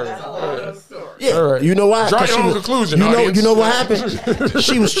 All That's a right. whole other story. Yeah. All right. You know why? Draw 'Cause your she own was- conclusion, You know, audience. you know what happened?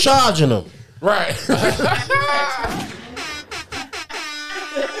 She was charging him. Right.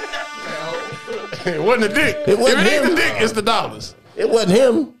 It wasn't the dick. It wasn't if it ain't him. the dick, it's the dollars. It wasn't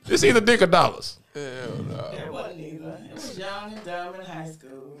him. It's either dick or dollars. It wasn't either. It was young and dumb in high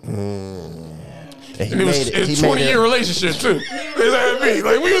school. And he And it was made a he 20-year made it. relationship too. Is that me?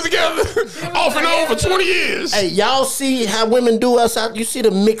 Like we was together off and on for 20 years. Hey, y'all see how women do us out? You see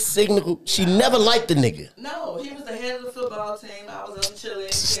the mixed signal? She never liked the nigga. No, he was the head of the football team. I was on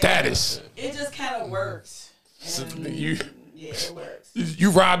chilling. Status. It just kind of worked. And You yeah, it works.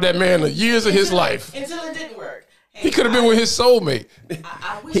 you robbed that man of years of his life. Until it didn't work. And He could have been with his soulmate.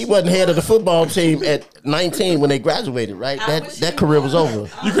 I wish He wasn't head of the football team at 19 when they graduated, right? That career was over.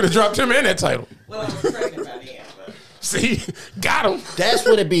 You could have dropped him and that title. Well, I was pregnant by then. But See, got him. That's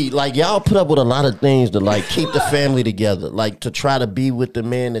what it be. Like, y'all put up with a lot of things to, like, keep the family together. Like, to try to be with the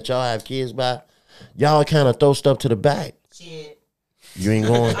man that y'all have kids by. Y'all kind of throw stuff to the back. Shit. You ain't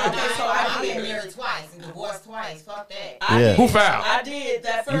going. okay, so I've I been did. married twice and divorced twice. Fuck that. Yeah. Who fouled? I did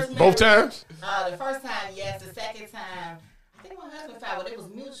that first. Both times? The first time, yes. The second time, I think my husband filed, but it was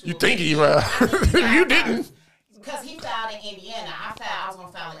mutual. You think he filed? You didn't. Because he filed in Indiana. I was going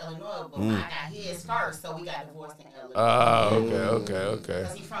to file in Illinois, but I got his first, so we got divorced in Illinois. Okay.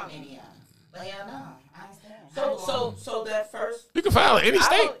 Because he's from Indiana. But hell no, I understand. So that first. You can file in any I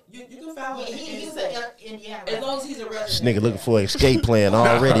state. don't- You can file Yeah, it. he was As in Indiana. long as he's a This resident. nigga looking for an escape plan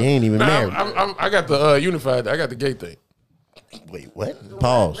already. He ain't even Nah, married. I got the unified. I got the gay thing. Wait, what?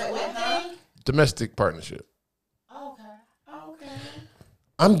 Pause. What thing? Domestic partnership. Okay. Okay.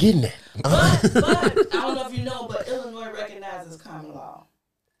 I'm getting that. But I don't know if you know, but Illinois recognizes common law.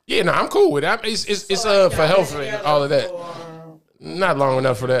 Yeah, no, I'm cool with that. It's So, for health y'all been and all of that. together Not long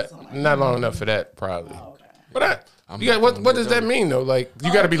enough for that. Not long enough for that, probably. Okay. But what does that mean though? Like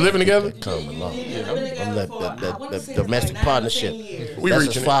you got to be living together. Common law. I'm the domestic partnership. We That's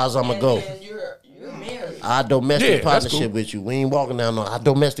reaching as far as I'm going to go. And you're married. Our domestic Yeah, that's partnership cool. with you. We ain't walking down no. Our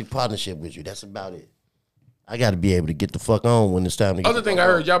domestic partnership with you. That's about it. I got to be able to get the fuck on when it's time to get Other the thing fuck I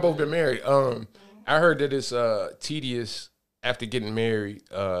heard, on. y'all both been married. I heard that it's tedious after getting married,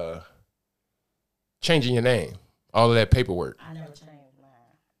 changing your name, all of that paperwork. I never changed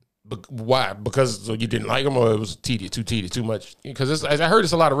mine. Why? Because so you didn't like them, or it was tedious, too much? Because I heard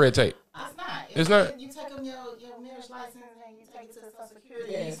it's a lot of red tape. It's not. It's not? You take them your marriage license and you take it to the Social Security.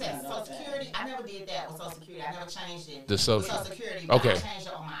 Security. Yeah, You said it's Social not Security. I never did that with Social Security. I never changed it. The social. With Social Security. But Okay. I changed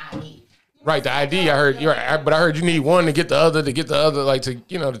it on my ID. Right, the ID. I heard you're, but I heard you need one to get the other, like to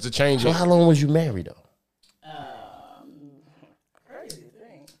to change So it. how long was you married though? Crazy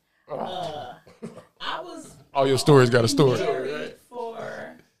thing. I was All your stories got a story. married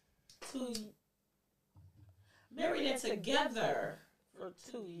for 2 married and together for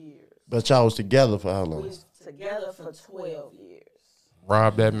 2 years. But y'all was together for how We long? was together for 12 years.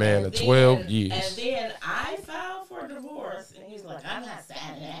 Robbed that man of Then- 12 years. And then I filed for divorce, and he's like, "I'm not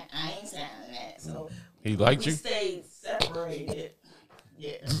signing that. I ain't signing that." So He liked we you. stayed separated.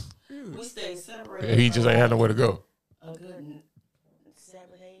 Yeah, we stayed separated. He just ain't had nowhere to go. a good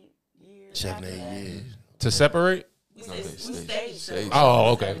 7, 8 years. 7, after 8 that. years. To separate? We No, they stayed stayed- separated.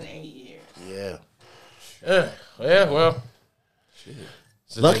 Oh, okay. 7, 8 years. Yeah. Yeah, well.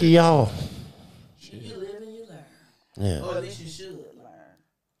 Lucky y'all. You live and you learn, Yeah. or at least you should learn.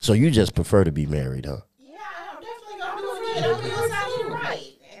 So you just prefer to be married, huh? Yeah, I'm definitely gonna do it again. I'm gonna do something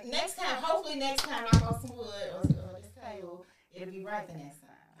right. And next time, hopefully next time I go some wood or this table, it'll be right the next time.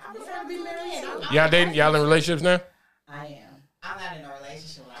 I prefer to be married. Y'all dating? Y'all in relationships now? I am. I'm not in a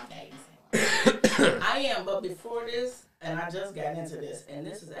relationship when I'm dating someone. I am, but before this, and I just got into this, and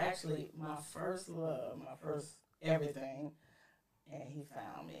this is actually my first love, my first everything, and he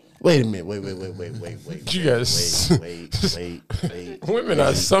found me. Wait a minute. Wait. You guys. Wait. Women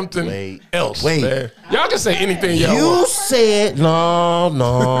are something wait, else, wait. man. Y'all can say anything y'all You want. said no.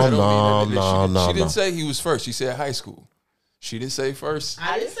 She didn't say he was first. She said high school. She didn't say first.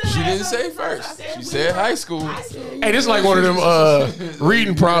 I didn't say She high didn't school say I first. said She we said were- high school. High school. Hey, this is like one of them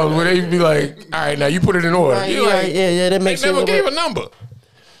reading problems where they be like, all right, now you put it in order. You like, Yeah. That they makes never sense. gave a number.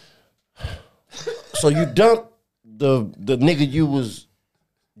 So you dumped the nigga you was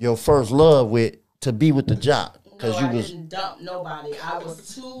your first love with to be with the job because No, you I was didn't dump nobody. I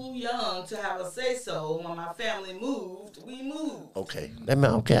was too young to have a say so. When my family moved, we moved. okay. That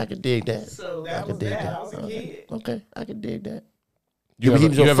meant okay. I can dig that. So I that can was dig that. that. I was a kid. Okay, I can dig that. You he ever,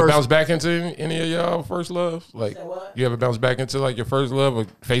 was your you ever first- bounce back into any of y'all first love? Like, Say what? you ever bounce back into like your first love or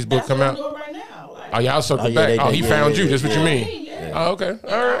Facebook That's come what I'm out? doing right now. Like, Oh, y'all circled Oh, yeah, back. they Oh, did. he Yeah, found yeah, you. That's what you mean. yeah. Oh, okay.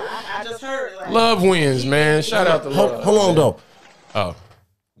 All right. I just heard like Love wins, man. Shout out to love. Hold on though. Oh,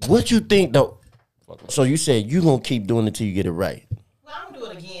 What you think though? So you said you gonna keep doing it till you get it right. Well, I'm gonna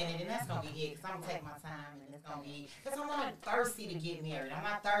do it again, and then that's gonna be it. Cause I'm gonna take my time, and it's gonna be. Cause I'm not thirsty to get married. I'm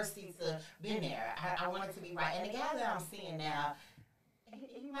not thirsty to be married. I want it to be right. And the guy that I'm seeing now,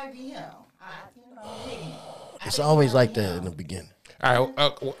 he might be him. Digging it. It's always like that in the beginning. all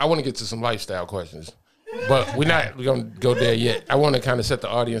right. I want to get to some lifestyle questions, but we're gonna go there yet. I want to kind of set the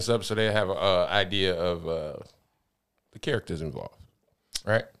audience up so they have an idea of the characters involved.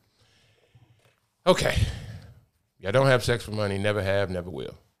 All right. Okay. Y'all don't have sex for money. Never have. Never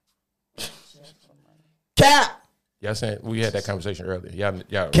will. Cap. Y'all saying we had that conversation earlier.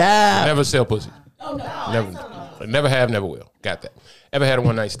 Y'all Cap. never sell pussy. oh no. Never have. Never will. Got that. Ever had a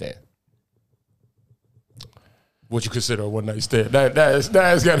one night stand? What you consider a one night stand? That's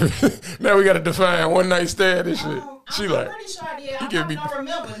got to. Now we got to define one night stand and shit. She I'm like. pretty sure I did. I give me- don't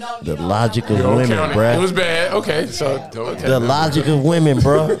remember. No, The you don't logic of remember. Don't women, count it. bruh. It was bad. Okay, so The logic of women,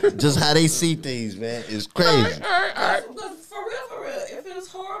 bro. Just how they see things, man. It's crazy. All right. But for real, if it was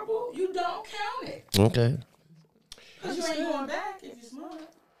horrible, you don't count it. Okay. Because you ain't going back if you're smart.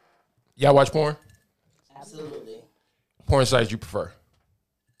 Y'all watch porn? Absolutely. Porn sites you prefer?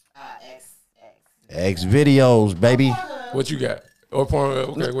 X. X videos, baby. What you got? Or porn?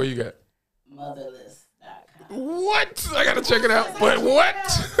 Okay, what you got? Motherless.com. What? I gotta check it out. But what?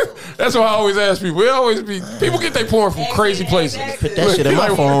 That's why I always ask people. People get their porn from crazy places. Put that shit in my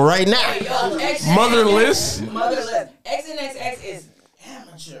phone right now. Motherless? Motherless. XNXX is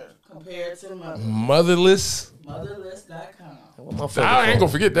amateur compared to Motherless? Motherless.com. I ain't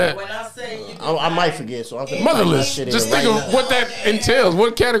gonna forget that. When I say you can I might forget, so I'm gonna Motherless. shit in Just right think now. of what that entails.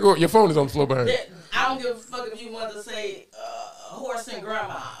 What category? Your phone is on the floor behind you. I don't give a fuck if you want to say horse and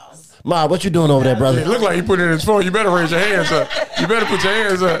grandmas. Ma, what you doing over there, brother? It look like he put it in his phone. You better raise your hands up. You better put your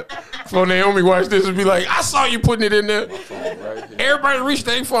hands up. So Naomi watch this and be like, I saw you putting it in there. Everybody reach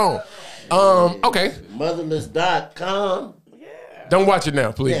their phone. Okay. Motherless.com. Don't watch it now,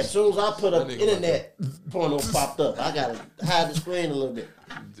 Yeah, please. as soon as I put up internet, porno popped up. I gotta hide the screen a little bit.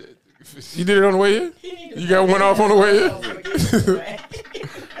 You did it on the way in? You got one off on the way in?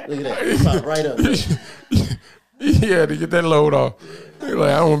 Look at that. It popped right up. Yeah, to get that load off. You're like,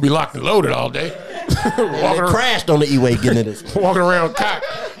 I don't want to be locked and loaded all day. And it walking, around, crashed on the E-way getting to this. walking around cock.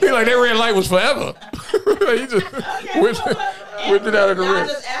 He like, that red light was forever. He just whipped it out of the Y'all red.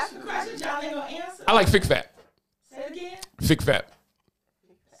 just ask me questions y'all ain't gonna answer. I like Fick Fat. Say it again. Fick Fat.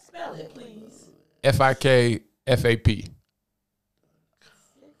 Spell it, please. FIKFAP.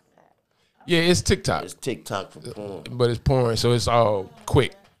 Yeah, it's TikTok, It's TikTok for porn. but it's porn, so it's all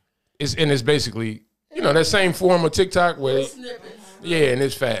quick. It's basically that same form of TikTok where Snippets. yeah, and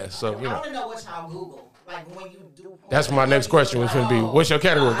it's fast. So I want to know what y'all Google. Like when you do porn, that's my next question was going to be, what's your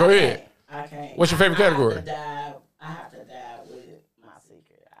category? Go ahead. I can't. What's your favorite category? I have to dive with my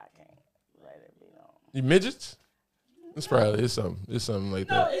secret. I can't let it be known. You midgets? It's probably it's something like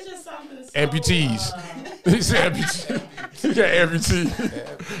No, that. it's just something. So, Amputees. He said amputee. He got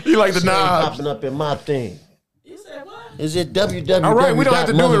amputee. He like the knobs. Popping up in my thing. You said what? Is it www? All right, we don't have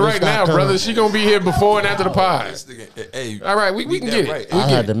to do it right now, brother. She gonna be here before and after the pod. Hey, all right, we can get it. I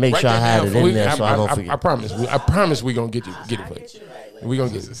had to make sure I had it in there so I don't I forget. promise we gonna get it for you. We gonna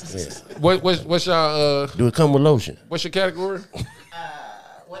get it. What's your Do it come with lotion? what's your category?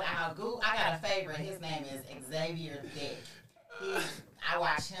 what I'll Google, I got a favorite. His name is Xavier Dick. I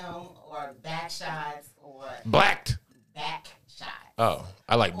watch him or back shots or Blacked. back shots. Oh,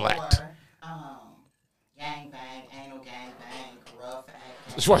 I like blacked. Or gang bang, anal gang bang, rough act.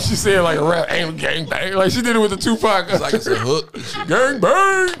 That's why she said like a rap, ain't gang bang. Like she did it with the Tupac. Like it's a hook. Gang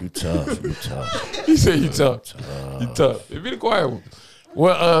bang. You tough. You tough. He said you tough. You tough. It be the quiet one.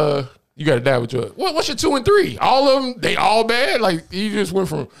 Well, you got to die with your. What's your 2 and 3? All of them, they all bad. Like you just went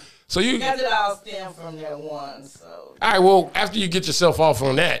from. So you. Because it all stemmed from that one. So. All right. Well, after you get yourself off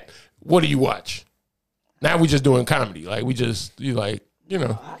on that, what do you watch? Now we just doing comedy. Like we just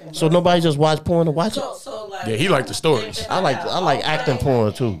So nobody just watch porn to watch it? So like. Yeah, he like the stories. I like acting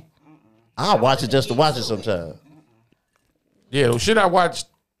porn too. I watch it just to watch it sometimes. Yeah, the shit I watch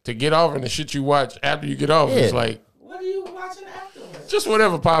to get off and the shit you watch after you get off is Yeah. like What are you watching afterwards? just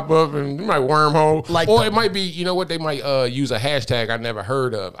whatever pop up and you might wormhole. Like or the- it might be, they might use a hashtag I never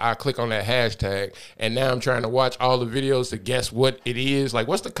heard of. I click on that hashtag and now I'm trying to watch all the videos to guess what it is. Like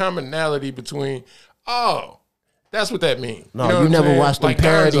what's the commonality between, oh, that's what that means. No, know you what I'm never saying? watched them like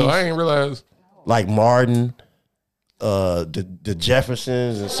parodies? Gonzo, I ain't realize. Like Martin, the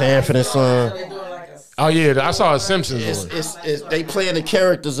Jeffersons and Sanford and Son. They're doing like a. Oh yeah, I saw a Simpsons one. It's they playing the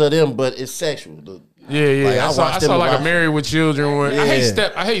characters of them, but it's sexual. Yeah. Like, I I watched saw them like watch- a Married with Children one. Yeah.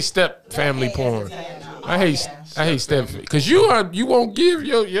 I hate step family porn. I hate step because you won't give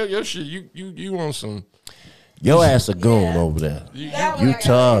your shit. You want some. Your ass a goon over there. You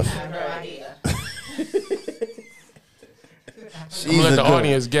tough. No idea. I'm gonna let the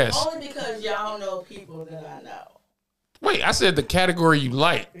audience guess. Only because y'all know people that I know. Wait, I said the category you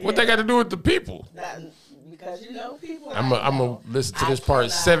like. What that got to do with the people? Because you know people. I'm gonna listen to this part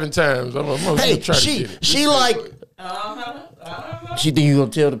 7 times. I'm gonna Hey, try to get it. she like Uh-huh. she think you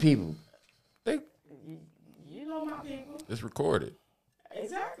gonna tell the people. You know my people. It's recorded,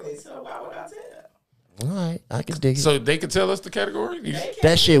 Exactly. So why would I tell? All right, I can dig it. so they could tell us the category.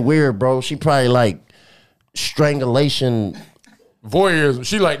 That shit weird, bro. She probably like strangulation. Voyeurism.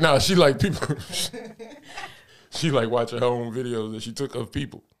 She like people. She like watching her own videos that she took of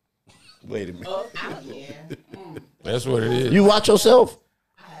people. Wait a minute. Yeah. That's what it is. You watch yourself?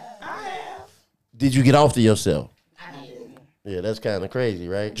 I have. Did you get off to yourself? I didn't. Yeah, that's kind of crazy,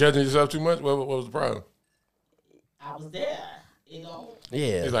 right? Judging yourself too much. What was the problem? I was there. You know.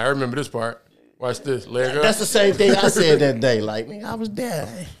 Yeah. He's like, I remember this part. Watch this. Leg up. That's the same thing I said that day. Like, man, I was there.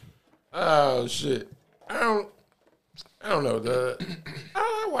 Oh shit. I don't know.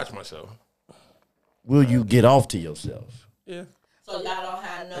 I watch myself. Will you get off to yourself? Yeah. So y'all don't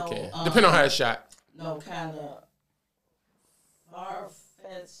have no. Okay. Depending on how it's shot. No kind of far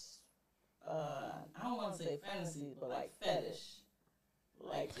fetched. I don't want to say fantasy, but like fetish.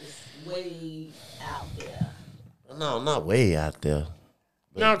 Like it's way out there. No, not way out there.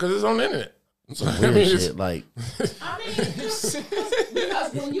 No, because it's on the internet. So, I Weird mean, it's- shit. Like, I mean,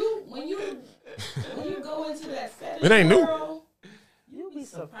 because when you go into that fetish, It ain't new. world, you'll be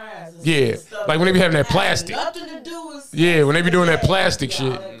surprised. to Yeah, see stuff like when they be having that has plastic. Nothing to do with. Yeah, when they be doing that plastic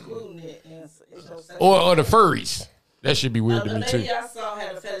Y'all shit. including it in your sex. or the furries. That should be weird to The me too. lady I saw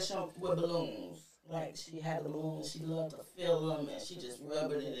had a fetish with balloons. Like she had balloons, she loved to feel them, and she just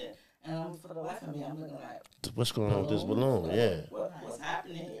rubbed it in. And for the life of me, I'm looking like, what's going on with this balloon? Yeah. what's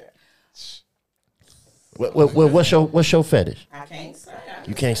happening here? What's your fetish? I can't say.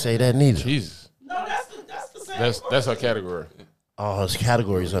 You can't say that neither. Jesus, No, that's the same. that's her category. Oh, his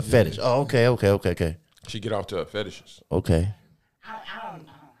categories are fetish. Oh, okay. She get off to her fetishes. Okay. I don't have any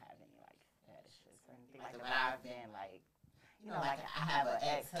like fetishes or anything like that. But I've been like, like I have an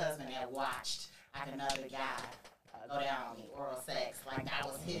ex-husband that watched like another guy go down on me, oral sex. Like that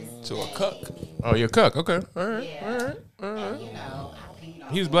was his To a thing. cuck. Oh, you're a cuck. Okay, all right, Yeah. all right. And I peed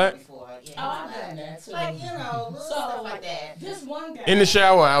on He was him black? before. yeah. Oh, I've done that too. Like, you know, little stuff like that. This one guy. In the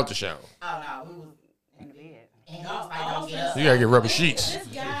shower or out the shower? Oh, no, we was in the bed. And he Oh, was like, don't get up. You gotta get rubber sheets. This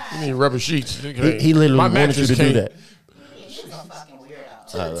guy. You need rubber sheets. He literally My wanted you mattress to do came- that. He was a fucking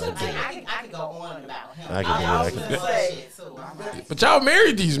weirdo. I I could go on about him. I can do it. Shit, too. I'm like, But y'all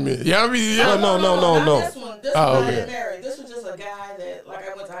married these men. Y'all be No, no, no. This one, this Oh, one I okay. didn't marry. This was just a guy that, like,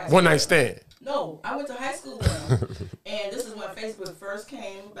 I went to high school. one night stand. No, I went to high school with him. And this is when Facebook first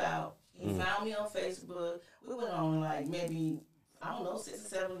came about. He found me on Facebook. We went on, like, maybe, I don't know, 6 or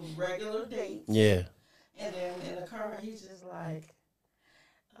 7 regular dates. Yeah. And then in the car, he's just like,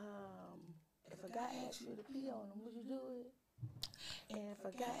 if a guy asked you to pee on him, would you do it? And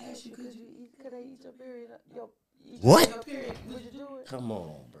if a guy asked you, could I eat your period? What? Your period, would you do it? Come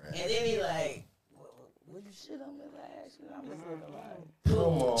on, bro. And then he like, would you shit on me if I asked you? I'm just looking like, Come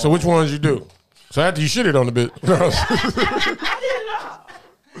on. So which ones you do? So after you shit it on the bit. I did it all.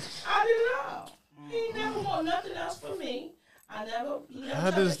 I did it all. He never want nothing else from me. He never How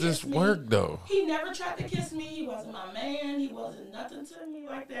tried does to this kiss me. work though? He never tried to kiss me. He wasn't my man. He wasn't nothing to me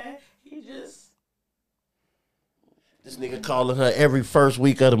like that. He just. This nigga calling her every first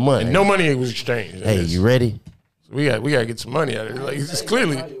week of the month. And no money was exchanged. Hey, you ready? We got to get some money out of it. Like it's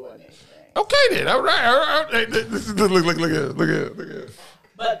clearly okay then. All right. Hey, look at it.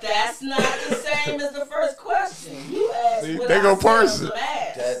 But that's not the same as the first question. You asked. See, what they I gon' said parse was it.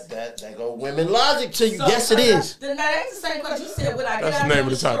 ass. That go women logic to you. So, Yes, it is. Then that's the same question. You said, would I That's get the out name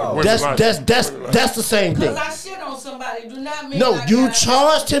of the topic. That's the same thing. Because I shit on somebody do not mean No, I you got-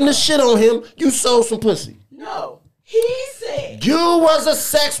 charged him to shit on him. You sold some pussy. No. He said. You was a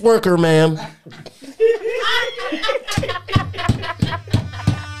sex worker, ma'am.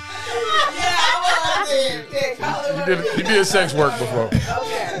 Yeah, I was there. Yeah, call it You did sex work before.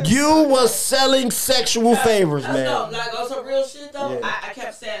 Okay. You was selling sexual favors, No, man. like on some real shit though. Yeah. I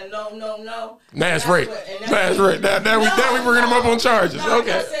kept saying no. Now that's rape. what- That's rape. Now we bringing them up on charges. No, I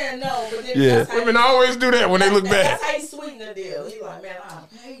Okay. kept saying no, but then Yeah. that's how Women he- always do that when they look bad. That's how he sweeten the deal. He like, man, I'll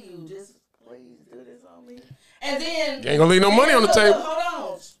pay you. Just please do this on me. And then You ain't gonna leave no money on the look, table.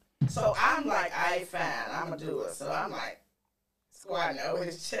 Hold on. So I'm like, all right, fine, I'm gonna do it. So I'm like squatting over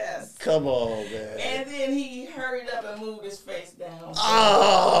his chest. Come on, man. And then he hurried up and moved his face down.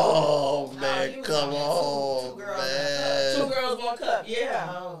 Oh, he man. was Come on on, two girls, man. 2 girls, 1 cup. Yeah.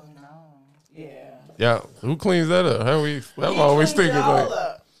 oh, no. Yeah. Yeah, who cleans that up? How we? I'm always Cleaned it thinking all like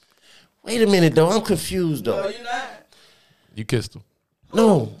up. Wait a minute, though. I'm confused, No, though. you're not. you kissed him.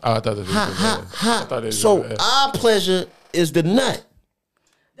 No. Oh, I thought that was I thought it was So our pleasure is the nut.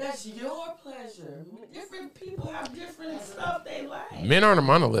 That's your pleasure. Different people have different stuff they like. men aren't a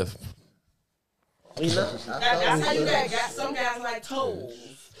monolith. That's how you got some guys like toes.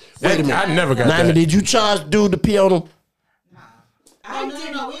 Wait a minute. I never got Nina, that. did you charge dude to pee on him?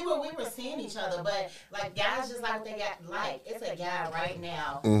 No, we were seeing each other, but like guys just like what they got. Like it's a guy right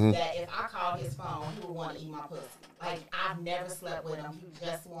now that if I call his phone, he would want to eat my pussy. Like I've never slept with him. He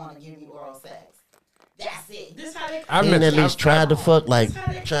just want to give me oral sex. That's it. This how they I've Ain't met at least tried to fuck, like,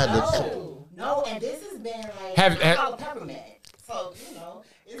 how they tried to. go. No, and this has been like Have- I call it peppermint. So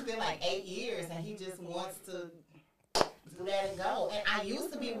it's been like 8 years, and he just wants to do that and go. And I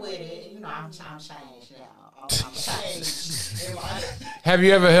used to be with it. I'm changed now. I'm changed. Have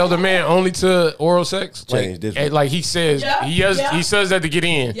you ever held a man only to oral sex? Change this one. Like he says, Yeah, he says that to get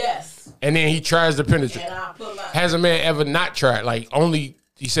in, Yes. and then he tries to penetrate. And I put my Has a man ever not tried? Like only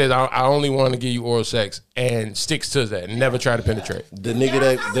he says, I only want to give you oral sex, and sticks to that, and never try to penetrate. The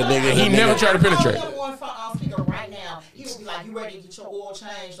nigga, He never tried to penetrate. If I call him on speaker right now, he would be like, "You ready to get your oil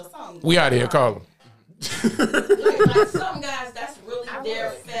changed or something?" We out here, call him. like some guys, that's really their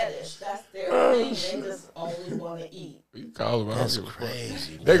fetish. That's their thing. They just only want to eat. You call him. I don't That's give a fuck.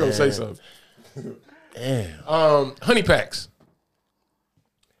 crazy. They gonna say man. something. Damn. Honey packs.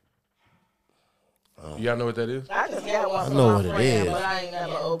 Y'all know what that is? I just got one. I know what it friend, is. but I ain't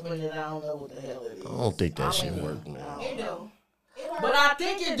never opened it. I don't know what the hell it is. I don't think that shit work, man. It do. But I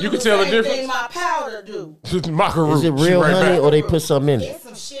think it do You can the tell the same difference? thing my powder do. Macaroon. Is it She real right honey back. or they put something in it? It's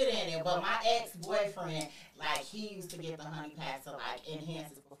some shit in it, but my ex-boyfriend, like, he used to get the honey pack to, like, enhance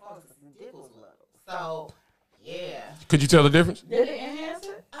his performance because his dick was little. So, yeah. Could you tell the difference? Did it enhance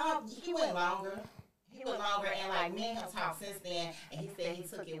it? He went longer. And, like, me and him talked since then, and he said he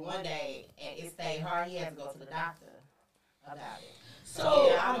took it one day, and it stayed hard. He had to go to the doctor about it. So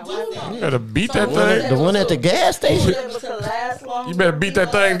Yeah, I I do know. know. You better beat that So thing. The one at the gas station? Was able to last longer? You better beat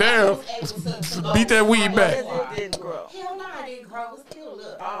that thing down. Beat that weed back. It didn't grow. Hell no, I didn't grow. It still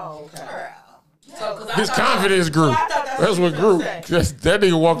look. Oh, okay. Girl. So, 'cause I His thought confidence that- grew. so I thought That's what you grew. were saying. That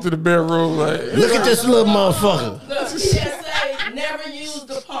nigga walked to the bedroom like, Look at this little motherfucker. Look, he just say never use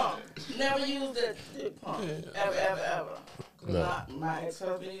the pump. never used that dick pump. Ever. No. My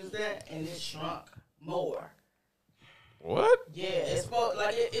ex-husband used that, and it shrunk more. What? Yeah, it's supposed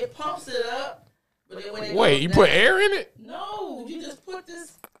like it pumps it up, but then when it Wait, goes you down, put air in it? No, you just put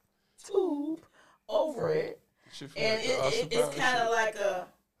this tube over it, and it's kind of like a.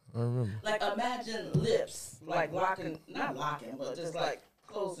 I remember. Like imagine lips, like not locking, but just like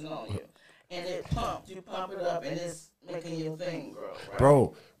closing on you. And it pumps, you pump it up, and it's making your thing grow, right?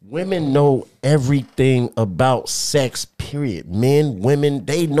 Bro, women know everything about sex, period. Men, women,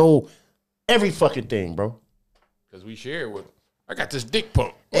 they know every fucking thing, bro. Because we share with them. I got this dick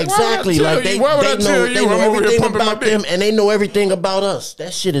pump. Exactly. Like they know everything about them, and they know everything about us.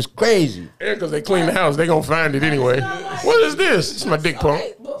 That shit is crazy. Yeah, because they clean the house, they gonna find it anyway. What is this? It's my dick pump.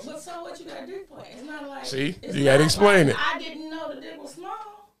 Okay, but so what you got a dick pump? It's not like See, it's you gotta not explain like it. I didn't know the dick was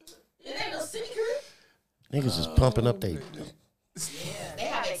small. It ain't no secret. Niggas is pumping up they. Yeah, they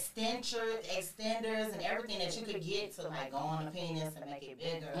have extenders, and everything that you could get to like go on the penis and make it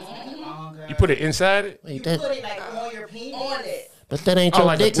bigger, make it longer. You put it inside it? You put it like on your penis. On it. But that ain't Oh, your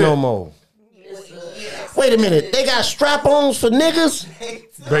like a dick tip. no more. It's Wait a minute, they got strap-ons for niggas?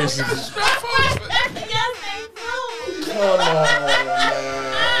 Basically. Yes, they do. Come on,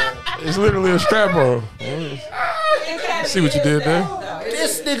 man. It's literally a strap on. See what you did there?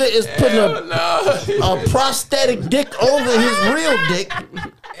 This nigga is putting a prosthetic dick over his real dick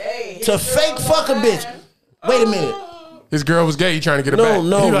to fake fuck a bitch. Wait a minute. His girl was gay, he trying to get her back.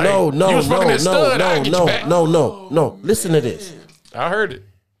 No. You was fucking that stud, I'll get you back. No. Listen to this. I heard it.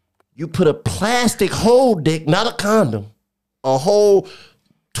 You put a plastic whole dick, not a condom, a whole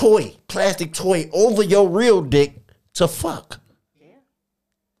toy, plastic toy over your real dick to fuck.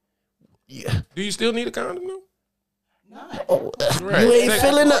 Yeah. Do you still need a condom though? Oh, Right. you ain't Take-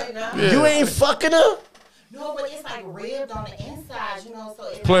 feeling her? You ain't fucking her? No, but it's like ribbed on the inside, you know. So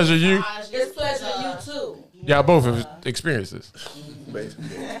it Pleasure you? It's pleasure you too. Y'all both have experienced this.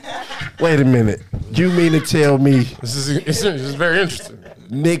 Wait a minute. You mean to tell me This is very interesting.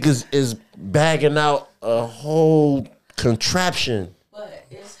 niggas is bagging out a whole contraption? But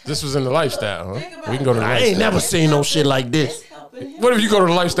it's This was in the lifestyle, huh? We can go to the I ain't lifestyle. never seen no shit like this. helping him. What if you go to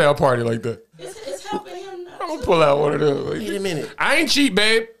the lifestyle party like that? It's helping him not I'm gonna to. pull out one of them. Wait a minute. I ain't cheap,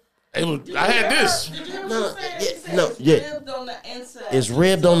 babe. I had this. Did you hear what No, she said? yeah, She said no, it's yeah. ribbed on the inside. It's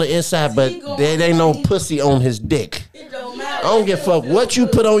ribbed on the inside, but there ain't no pussy on his dick. It don't matter. I don't give a fuck what you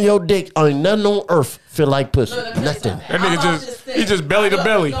put on your dick. Ain't nothing on earth feel like pussy. Look, let me tell you Nothing. something. That I nigga bought just- this he thing. just belly to Look,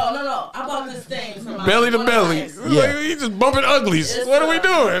 belly. No. I bought this thing for my Belly to one of my belly. exes. Yeah. Like, he just bumping uglies. It's What are we It's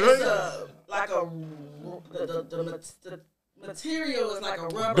doing? the material is like a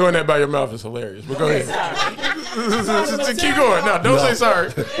rubber. Doing that by your mouth is hilarious. But go ahead. Keep going. No, don't say sorry.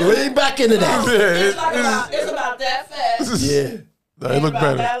 Lean back into that. It's about that fast. Yeah. No, it It's look about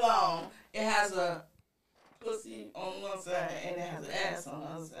better. that long. It has a pussy on one side and it has an ass on the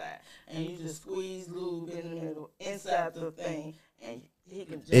other side, and you just squeeze lube in the middle inside the thing, and he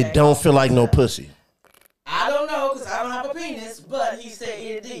can. It don't feel like no pussy. I don't know because I don't have a penis, but he said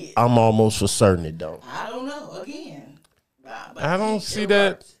it did. I'm almost for certain it don't. I don't know. Again, but I don't it see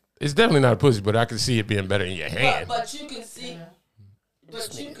that. works. It's definitely not a pussy, but I can see it being better in your hand. But you can see.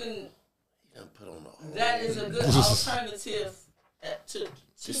 But you can. That is a good alternative to.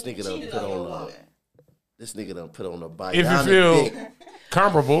 This nigga done cheating put your on woman. This nigga done put on a bionic If you feel dick.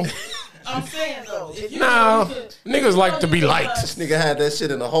 comparable, I'm saying though, if you no, you could- niggas like to be you could liked. bust- Nigga had that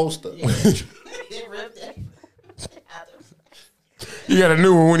shit in a holster. It ripped it. You got a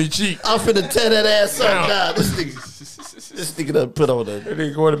new one when he cheat. I'm finna tear that ass up. Now. God, this nigga done put on a. And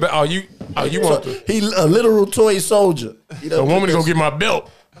then go to bed. Oh, you want the He a literal toy soldier. He done put woman to that go get my belt.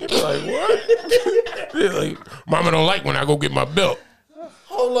 You be like, what? Be like, mama don't like when I go get my belt.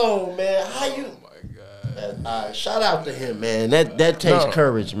 Hold on, man. How you? Oh my God. Shout out to him, man. That takes No.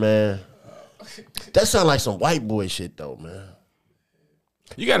 courage, man. That sound like some white boy shit, though, man.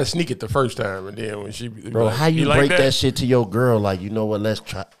 You got to sneak it the first time, and then when she, Bro, like, how you like break that shit to your girl? Like, you know what? Let's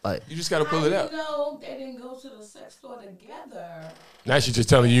try. Like, You just gotta pull it out. No, they didn't go to the sex store together. Now she just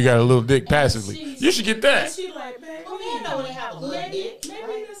telling you got a little dick passively. You should get And that. she like, baby, Well, men know when they have a little dick.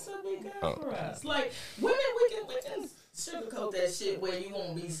 maybe this will be good for us. Like women, we can sugarcoat that shit where you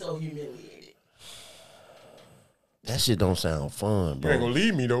won't be so humiliated. that shit don't sound fun, You ain't bro. gonna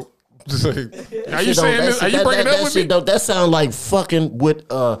leave me though. Just like, are you Shit don't- saying that this? shit- Are you that- breaking that- up that with shit me? don't- That sound like fucking with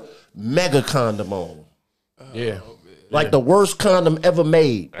a mega condom on. Yeah, Like the worst condom ever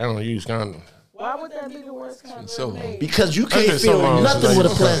made. I don't use condoms. Why would that be the worst kind so of long. Because you can't been so feel long nothing since with a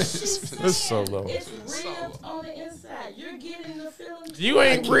I- plastic. It's so low. It's ribbed on the inside. You're getting the feeling. You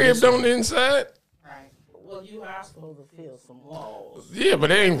ain't ribbed on the inside. Right. Well, So you are supposed to feel some walls. Yeah, but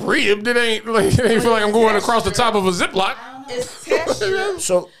it ain't ribbed. It ain't feel like I'm going across the top of a Ziploc. It's texture.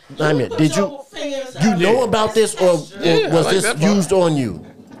 So, I mean, Put did you your fingers you out. know about this, or Yeah, was I like this that part. used on you?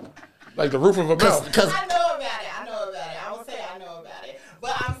 Like the roof of a mouth. Because I know about it. I know about it. I would say I know about it.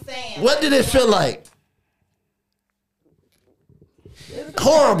 But I'm saying. what did it feel like?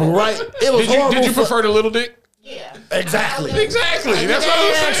 Horrible, right? It was horrible. Did you prefer the little dick? Yeah. Exactly. Exactly. That's what They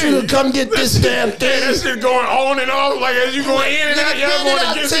I'm asked saying. you to come get this damn Yeah, thing. that shit going on and off like as you going in and out. Y'all Did going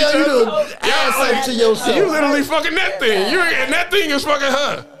I against each tell you other. to add something to yourself? You literally fucking that thing. And that thing is fucking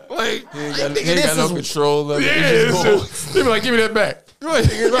her. Like, He ain't got, Nigga, he ain't got this no is- control of it. yeah, It's it's just just, they be like, give me that back. Right.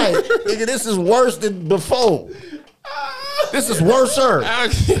 Nigga, this is worse than before. This is worser.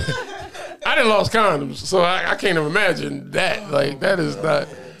 I done lost condoms, so I can't even imagine that. Like, that is not.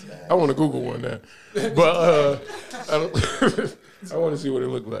 I want to Google one now, but I want to see what it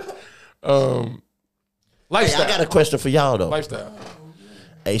looked like. Hey, Lifestyle. I got a question for y'all though. Lifestyle.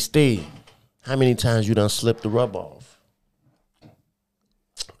 Hey, Steve, how many times you done slipped the rub off?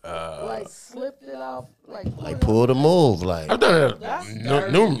 Like slipped it off. Like pull the move, like I've done That's it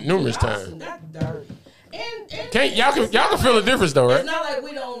dirty. numerous times. That's dirty. And Can't y'all can feel the difference though, it's right? not like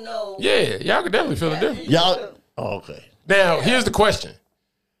we don't know. Yeah, y'all can definitely feel the difference. y'all. Oh, okay. Now, here's the question: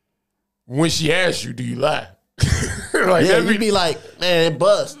 when she asks you, do you lie? Like Yeah, that you be like, man, it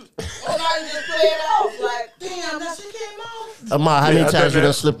bust. Or not just play it off. Like, damn, that shit came off. Amar, how Yeah, many I times done you done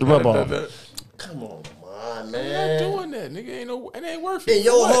that. slipped the I rub done off? that. Come on, I'm not man. doing that, nigga. It ain't worth it. In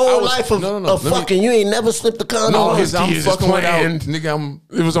your What? whole I was- life of, no, no, of let me- fucking, you ain't never slipped a condom. No, on. his I'm kids is fucking without, playing. nigga.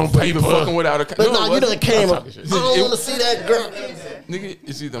 It was on Either paper. fucking without a. But no, no, it you done wasn't. came. I talking shit. don't want to see that girl. Nigga,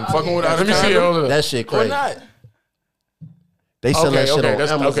 it's either I'm fucking without Let a me see condom all of That shit or crazy. not. They sell that Okay, shit okay, on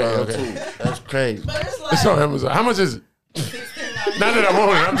that's- Amazon okay, okay. too. That's crazy. But it's like, It's on Amazon. How much is it? Not that I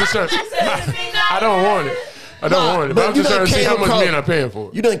want it. I'm just trying. I don't want it. I don't want it. But I'm you just done trying to see came how much across- men are paying for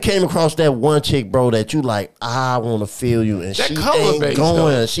it. You done came across that one chick, bro, that you like, I want to feel you, and That she color ain't based, going.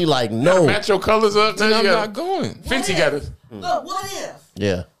 though. She like, no. Match your colors up. Now Then you I'm got not going. Fenty got it. look, what if?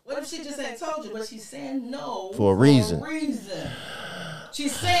 Yeah. What if she just ain't told you, but she's saying no For a reason.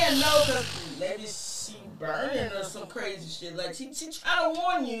 She's saying no because maybe she burning or some crazy shit. Like she trying to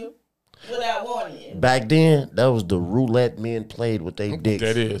warn you without warning you. Back then, that was the roulette men played with their dicks.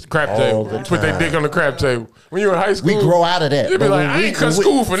 That is crap All table. the Put their time. dick on the crap table. When you were in high school, We grow out of that. You be but like, when I we- ain't cut when we-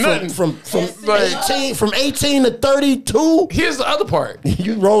 school for nothing. From Like- 18 to 32, Here's the other part.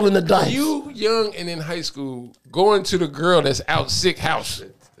 you rolling the dice. You young and in high school going to the girl that's out sick house.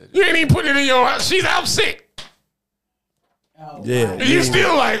 You ain't even putting it in your house. She's out sick. Oh, Yeah. And you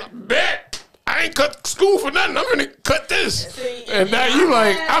still like, bet. I ain't cut school for nothing. I'm gonna cut this. See, And now you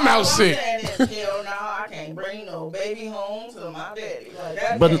like, I'm out sick. Hell no, I can't bring no baby home to my daddy. Like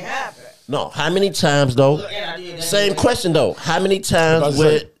that But- can't happen. No, how many times though? And I did that Same anyway. question though. How many About times to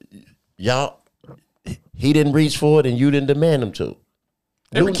where say. y'all he didn't reach for it and you didn't demand him to?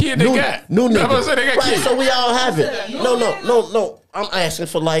 Every kid they got. New I'm nigga. about to say they got right, kids. so we all have it. No. I'm asking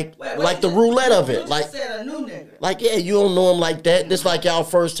for like the roulette of it. You Like just said a new nigga. Like, yeah, you don't know him like that. This like y'all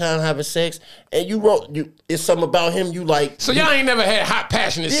first time having sex, and you wrote it's something about him you like. So y'all ain't never had hot,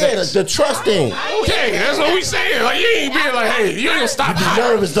 passionate yeah, sex. the trust thing. Okay, that's what we saying. Like you ain't being like, hey, you ain't gonna stop hot.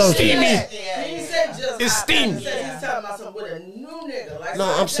 nervous, don't you? Steamy. He said just It's hot steamy. passion. He said he's talking about something with a new nigga. Like, No,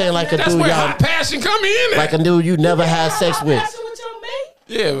 I'm saying like a That's dude where y'all hot passion come in. like a dude you never had sex with. Passion with your mate?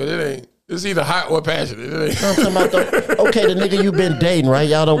 Yeah, but it ain't. It's either hot or passionate. It ain't. I'm talking about okay, the nigga you been dating, right?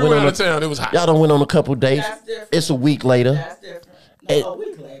 Y'all don't We went went on out of a, town. It was hot. y'all don't went on a couple dates. That's different. It's a week later. That's different. Hey. No, a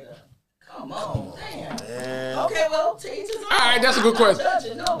week later. Come on, damn. Okay, well, to each his own. All right, that's a good I'm not question.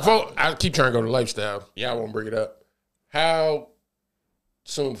 judging nobody. Before, I keep trying to go to lifestyle. Y'all won't bring it up. How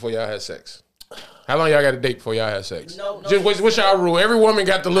soon before y'all had sex? How long y'all got to date before y'all had sex? No. Just what's y'all rule? Every woman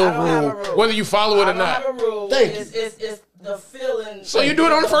got the little I don't have a rule, rule. whether you follow it or I don't not. have a rule. Thank you. It's the feeling. So you do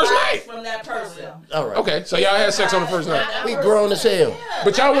it on the first vibes night? from that person. All right. Okay, so y'all had sex on the first night. We grown as hell.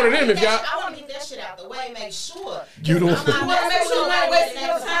 But y'all one of them if y'all. I want to get that shit out the way, make sure. You don't. You want to make sure you ain't wasting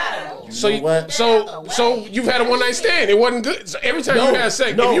your time. So know what? so you've had a one night stand. It wasn't good. So every time No, you had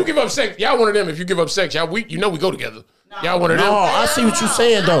sex, no. if you give up sex, y'all one of them. If you give up sex, y'all we we go together. Y'all one of them. No, I see what you're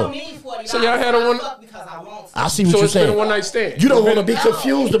saying I though. don't need $40. So y'all had a one- because I want to. I see what So you're it's been a saying. one night stand. You don't want to It's be been-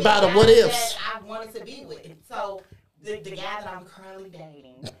 confused about it. What ifs? I wanted to be with. So the guy that I'm currently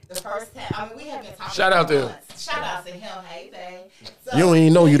dating, the first time, I mean, we have been talking. Shout out for to him. months. Shout out to him. Hey, babe. So, You don't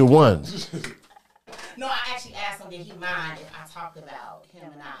even know you the one. No, I actually asked him, did he mind if I talked about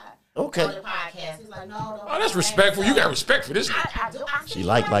him and I Okay. on the podcast? He's like, no, don't. Oh, that's respectful. You got respect for this. I nigga. do. I She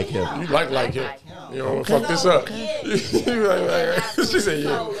like him. You like him. You don't want to fuck this up. Yeah. You like, she said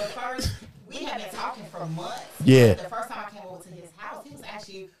yeah. So the first, we have been talking for for months. Yeah. The first time I came over to his house, he was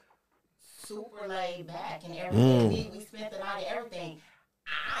actually super laid back and everything. We spent the night and everything.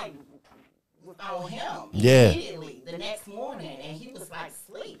 I was on him immediately the next morning, and he was like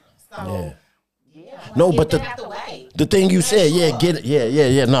asleep. So. Yeah, no, but the thing you said, get it,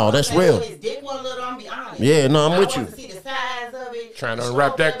 yeah. No, that's real. His dick was little, I'm be honest. Yeah, no, I'm with you. To see the size of it. Trying to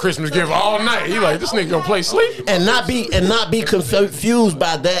unwrap that Christmas gift all night. He like, this nigga gonna play sleep. And not be confused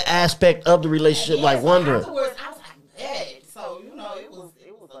by that aspect of the relationship, like wondering. Afterwards, I was like, hey, so you know, it was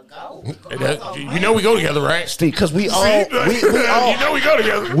a go. You know we go together, right? Because we all you know we go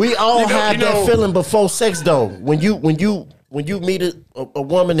together. We all have that feeling before sex, though. When you meet a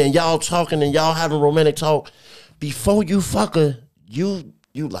woman and y'all talking and y'all having romantic talk, before you fuck her, you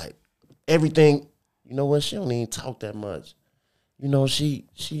like everything. You know what? She don't even talk that much. You know, she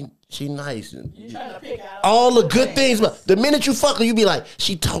nice and You trying to pick out all the good things. But the minute you fuck her, you be like,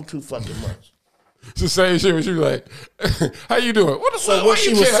 she talk too fucking much. It's the same shit when she be like, how you doing? What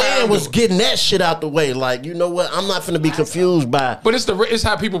she was saying was getting that shit out the way. Like, you know what? I'm not finna be confused by. But it's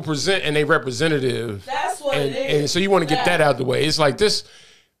how people present and they representative. That's what it is. And so you want to get that out the way. It's like this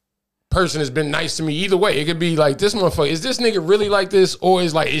person has been nice to me either way. It could be like, this motherfucker, is this nigga really like this? Or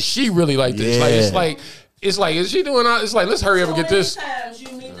is she really like this? Yeah. It's like, is she doing all? It's like, let's hurry up and get this. Sometimes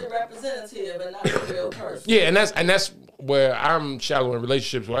you meet the representative and not the real person. Yeah, and that's where I'm shallow in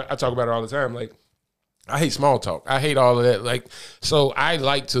relationships. I talk about it all the time. Like, I hate small talk. I hate all of that. Like, so I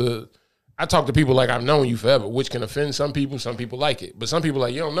talk to people like I've known you forever, which can offend some people. Some people like it. But some people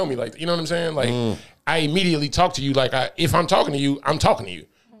like, you don't know me like that. You know what I'm saying? Like, I immediately talk to you like if I'm talking to you, I'm talking to you.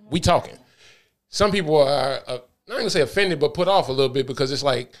 We talking. Some people are, not going to say offended, but put off a little bit because it's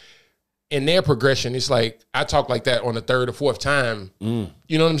like, in their progression, it's like, I talk like that on the third or fourth time. You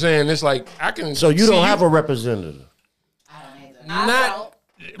know what I'm saying? It's like, I can. So you don't have a representative? I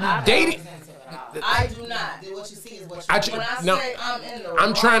Not dating. I do not. What you see is what you When I say I'm in the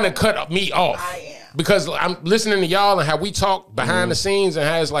I'm trying to cut me off. I am. Because I'm listening to y'all and how we talk behind the scenes and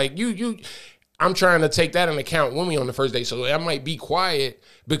how it's like I'm trying to take that into account when we on the first date. So I might be quiet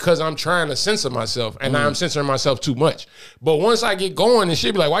because I'm trying to censor myself and I'm censoring myself too much. But once I get going and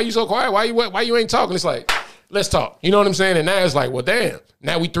shit be like, why you so quiet? Why you ain't talking? It's like, let's talk. You know what I'm saying? And now it's like, well, damn.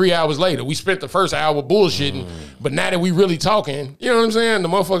 Now we 3 hours later. We spent the first hour bullshitting, but now that we really talking, you know what I'm saying? The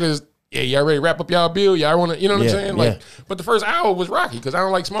motherfuckers, yeah, y'all ready to wrap up y'all bill? Y'all want to, you know what I'm saying? Like, but the first hour was rocky because I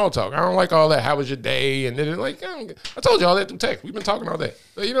don't like small talk. I don't like all that. How was your day? And then like, I told you all that through text. We've been talking all day.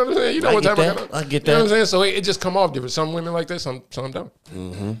 So, you know what I'm saying? You know what time I got. I get You know that. what I'm saying? So it just come off different. Some women like that, some don't.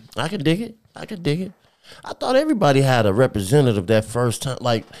 I can dig it. I thought everybody had a representative that first time.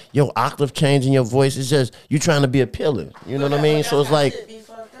 Like, your octave change in your voice is just, you trying to be appealing. You know what I mean? So it's like, Be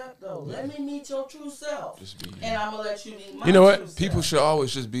fucked up though. Let me meet your true self, and I'm gonna let you meet my You know true what? People self. should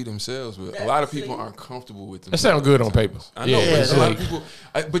always just be themselves, but a lot of people aren't comfortable with That themselves. sounds good on paper. I know, Yeah, but it's a lot like- of people.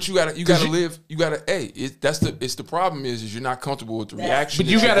 But you gotta live. You gotta. It's the problem is you're not comfortable with the reaction.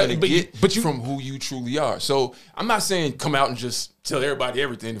 But you that you're gotta- gonna but you- get but you- from who you truly are. So I'm not saying come out and just tell everybody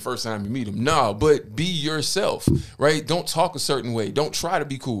everything the first time you meet them. No, but be yourself, right? Don't talk a certain way. Don't try to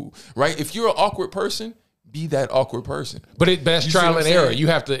be cool, right? If you're an awkward person, be that awkward person. But that's You see trial what and I'm error. saying? You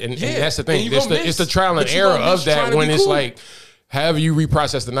have to, and that's the thing. And you gonna It's the miss. trial and But you error gonna miss of that trying to when be it's cool. like, have you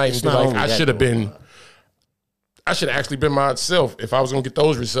reprocess the night and be not like, only I that, should have though. been. I should have actually been myself if I was gonna get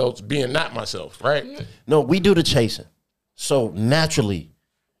those results, being not myself, right? no, we do the chasing. So naturally,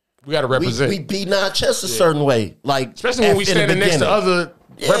 We got to represent, we beat our chest a certain way. Like, especially when we in the standing next to beginning. other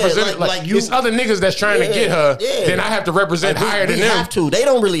Yeah, representatives. like you- it's other niggas that's trying to get her. yeah. Then I have to represent Like, higher we than them. have to. They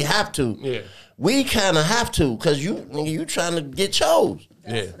don't really have to. Yeah. We kind of have to because you trying to get chose.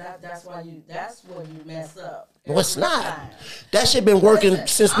 That's why that's where you mess up. No, it's Every not. time. That shit been working Listen,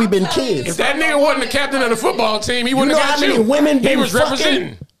 since we've been I'm telling kids. If that nigga wasn't the captain of the football team, he wouldn't know have got how many you. women He been was fucking-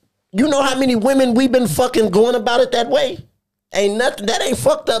 representing. You know how many women we been fucking going about it that way? Ain't nothing. That ain't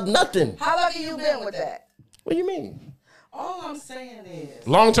fucked up nothing. How lucky you been with that? What do you mean? All I'm saying is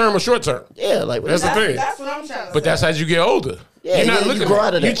Long term or short term. Yeah, like That's the thing. that's what I'm trying to But say. that's as you get older. Yeah, You're not you looking grow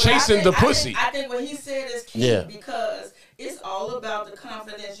out of You that. chasing the pussy. I think what he said is key Yeah. because it's all about the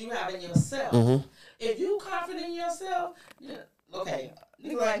confidence you have in yourself. Mm-hmm. If you confident in yourself, okay,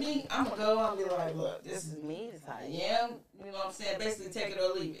 nigga like me, I'm gonna go and be like, look, this is me, this is how I am. You know what I'm saying? Basically, take it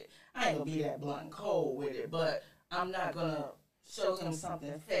or leave it. I ain't gonna be that blunt and cold with it, but I'm not gonna show him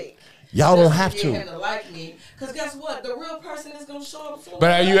something fake. Y'all don't Just have get to. him to like me, because guess what? The real person is gonna show up.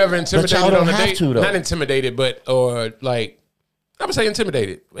 But are you ever intimidated don't on a have date? to, though. Not intimidated, but or like I would say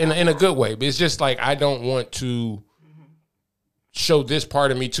intimidated in a good way. But it's just like I don't want to show this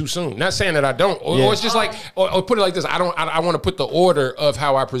part of me too soon. Not saying that I don't, or it's just like, or put it like this: I want to put the order of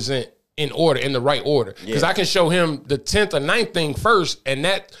how I present in order, in the right order. Because I can show him the 10th or 9th thing first, and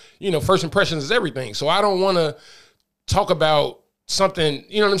that, first impressions is everything. So I don't want to talk about something,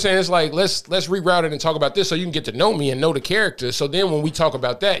 you know what I'm saying? It's like, let's reroute it and talk about this so you can get to know me and know the character. So then when we talk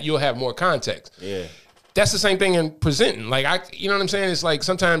about that, you'll have more context. Yeah. That's the same thing in presenting. Like, you know what I'm saying? It's like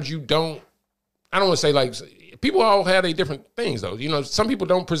sometimes I don't want to say like, people all have their different things though. Some people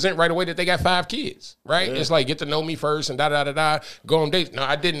don't present right away that they got 5 kids, right? Yeah. It's like, get to know me first and go on dates. No,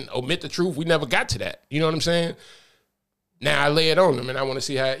 I didn't omit the truth. We never got to that. You know what I'm saying? Now I lay it on them and I want to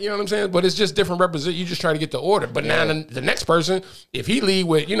see how, you know what I'm saying? But it's just different represent. You just try to get the order. But now the next person, if he lead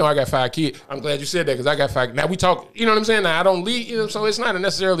with, I got 5 kids. I'm glad you said that because I got 5. Now we talk, you know what I'm saying? Now I don't lead, so it's not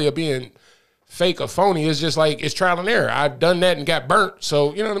necessarily a being fake or phony. It's just like, it's trial and error. I've done that and got burnt.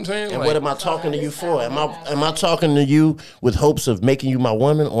 So, you know what I'm saying? And like, what am I talking to you for? Am I talking to you with hopes of making you my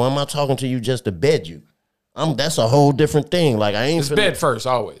woman, or am I talking to you just to bed you? That's a whole different thing. Like, I ain't. It's bed first,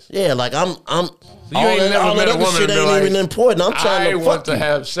 always. Yeah, like I'm. You ain't never met a woman shit ain't like, even important. I'm trying to want to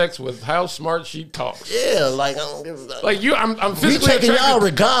have sex with how smart she talks. Yeah, like I don't give a. Like I'm physically. We taking y'all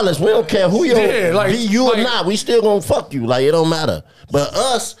regardless. We don't care who you be you or not. We still gonna fuck you. Like, it don't matter. But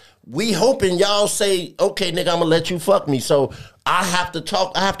us, we hoping y'all say, okay, nigga, I'm gonna let you fuck me. So I have to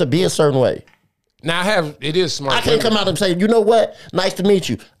talk. I have to be a certain way. Now it is smart. I can't come out and say, you know what? Nice to meet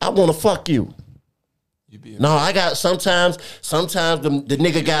you. I want to fuck you. No, I got sometimes the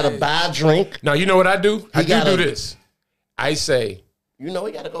nigga gotta buy a drink. No, you know what I do? I do this. I say, he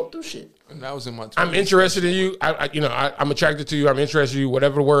gotta go through shit. And that was in my 20s. I'm interested in you. I'm attracted to you. I'm interested in you.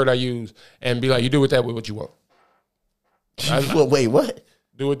 Whatever the word I use, and be like, you do with that with what you want. Wait, what?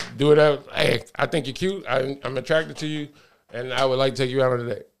 Do it. Hey, I think you're cute. I'm attracted to you, and I would like to take you out on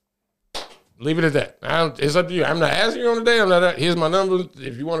a date. Leave it at that. It's up to you. I'm not asking you on the day. I'm not. Here's my number.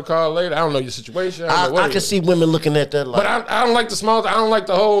 If you want to call later, I don't know your situation. I can see women looking at that. Like, but I don't like the small. I don't like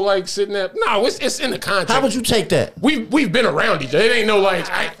the whole like sitting there. No, it's in the context. How would you take that? We've been around each other. It ain't no like.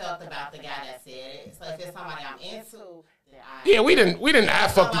 I felt about the guy that said it. So if it's somebody I'm into, yeah, we didn't I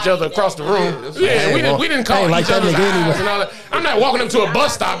fucked each other across the room. Yeah, we didn't call each other's eyes and all that. I'm not walking up to a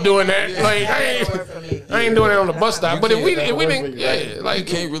bus stop doing that. Like I ain't doing that on the bus stop. But if we didn't, like you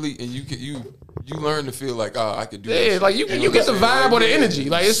can't really, and you learn to feel like, oh, I could do that. Yeah, like you get the vibe or the energy.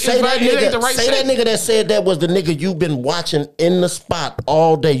 Like it ain't the right. That nigga that said that was the nigga you've been watching in the spot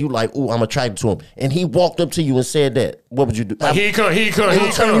all day. You like, ooh, I'm attracted to him, and he walked up to you and said that. What would you do? He come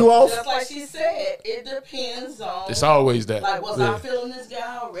you off. Just like she said, it depends on. It's always that. Like, was I feeling this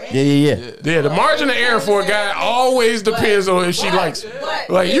guy already? Yeah. The margin of error for a guy always depends on if she likes it.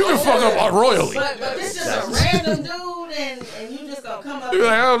 Like you can fuck up royally. But this is a random dude, and you just gonna come up. You're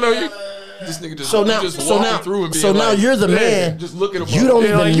like, I don't know you. This nigga just through and so now you're the man. Just look at him. You don't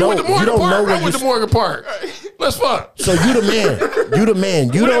even know. You don't know where I went to Morgan Park. Let's fuck. So you the man. You the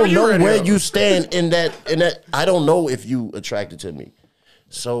man. You don't know where you stand in that. I don't know if you attracted to me.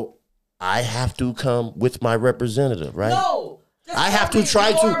 So I have to come with my representative, right? No. I have to try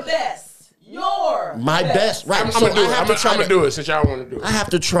your best. My best. Right. I'm gonna do it since y'all want to do it. I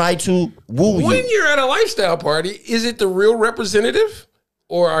have to try to woo you. When you're at a lifestyle party, is it the real representative?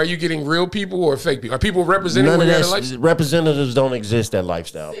 Or are you getting real people or fake people? Are people representing when you're at a lifestyle? Representatives don't exist at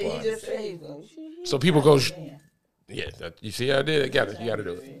lifestyle parties. So people go, you see how I did it? You got to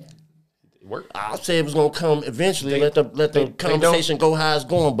do it. Work. I'll say it was gonna come eventually. Let the conversation go how it's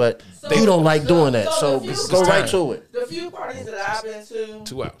going, but you don't like doing that. So go right to it. The few parties that I've been to,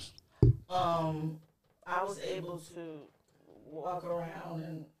 2 hours. I was able to walk around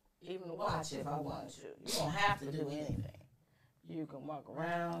and even watch if I wanted to. You don't have to do anything. You can walk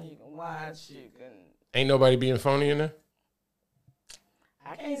around, you can watch, you can. Ain't nobody being phony in there?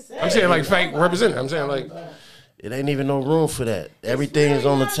 I can't say. I'm saying like fake representative. I'm saying like. It ain't even no room for that. Everything is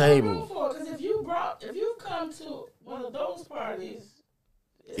on the table. Because if you come to one of those parties,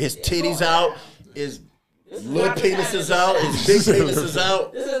 his titties out, his little penises out, his big penises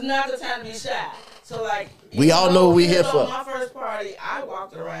out. This is not the time to be shy. So like, we all know what we here for. My first party, I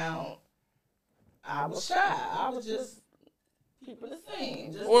walked around. I was shy. I was just. People the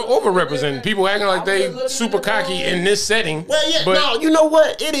same. Or overrepresenting. People acting like they super cocky in this setting. Well, yeah, no, you know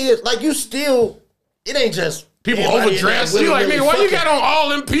what? It is. Like, you still, it ain't just. People overdressed. You like, nigga, why you got on all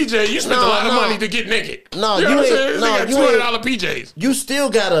them PJs? You spent a lot of money to get naked. No, you ain't. You got $200 PJs. You still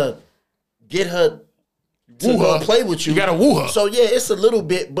gotta get her to play with you. You gotta woo her. So, yeah, it's a little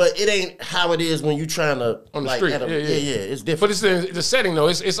bit, but it ain't how it is when you trying to. On the street. Yeah, it's different. But it's the setting, though.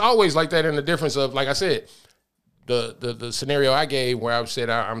 It's always like that in the difference of, like I said, the scenario I gave where I said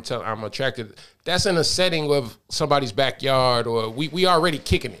I'm attracted. That's in a setting of somebody's backyard, or we already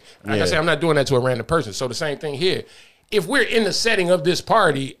kicking it. Like I said, I'm not doing that to a random person. So the same thing here. If we're in the setting of this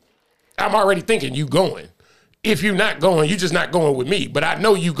party, I'm already thinking you going. If you're not going, you just not going with me. But I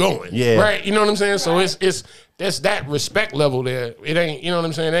know you going. Yeah. Right? You know what I'm saying? So it's that's that respect level there. It ain't, you know what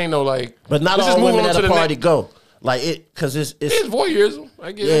I'm saying? It ain't no like. But not let's just all move women on at to a the party next- go. Like it, cause it's It's voyeurism.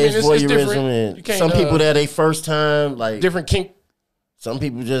 I guess. yeah, I mean, it's it's voyeurism, different. You and can't, some people there they first time, like different kink. some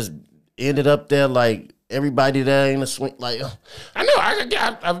people just ended up there like everybody there ain't a swing. Like I know.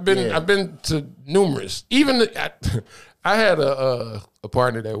 I've been to numerous. Even I had a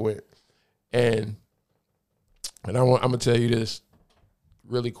partner that went, and I'm gonna tell you this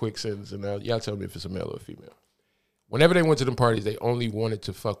really quick sentence, and y'all tell me if it's a male or a female. Whenever they went to them parties, they only wanted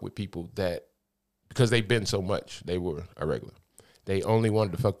to fuck with people that, because they've been so much, they were irregular. They only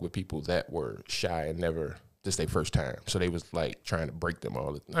wanted to fuck with people that were shy and never, this their first time. So they was like trying to break them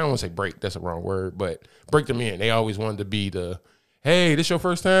all. I don't want to say break, that's a wrong word, but break them in. They always wanted to be the, hey, this your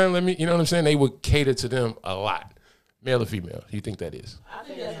first time? Let me, you know what I'm saying? They would cater to them a lot. Male or female? You think that is? I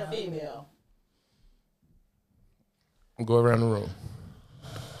think that's a female. Go around the room.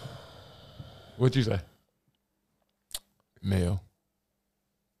 What'd you say? Male.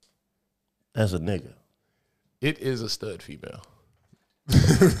 that's a nigga. It is a stud female.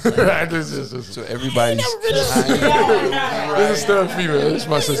 This is So everybody's a stud female. It's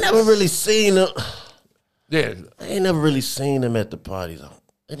my sister. Never really seen them. Yeah. I ain't never really seen them at the parties.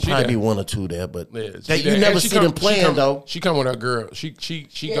 There probably there. be one or two there, but Yeah, you never see them playing though. She come with her girl. She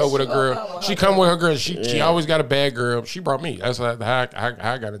go with her she girl. come with She her come with her girl. She always got a bad girl. She brought me. That's how I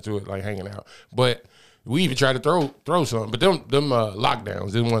got into it, like hanging out. But we even tried to throw something. But them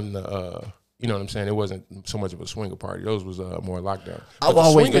lockdowns, them wasn't you know what I'm saying? It wasn't so much of a swinger party. Those was more lockdown. But I've the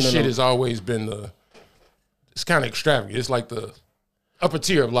always swinger been in shit a- has always been it's kind of extravagant. It's like the upper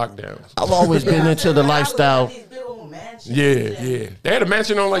tier of lockdowns. I've always been into the lifestyle. These big old mansions. Yeah. They had a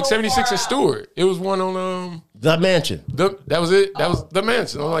mansion on like 76 and Stewart. It was one on The mansion. that was it. That was the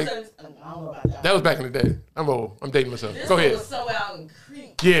mansion. I'm like, I don't know about that. that was back in the day. I'm old. I'm dating myself. This Go one ahead. was somewhere out in Creek.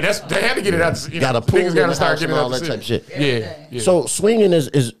 Yeah, they had to get it out. You Got know, a pool niggas in got to the start house getting and out all the that type of city. shit. Yeah. So swinging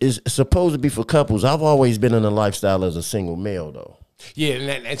is supposed to be for couples. I've always been in a lifestyle as a single male though. Yeah,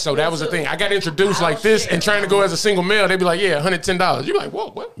 and so that was the thing. I got introduced like this, and trying to go as a single male, they'd be like, "Yeah, $110." You're like,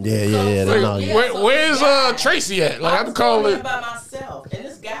 "Whoa, what? Yeah. No, yeah. Where's Tracy at?" Like I I'm was calling going it. by myself, and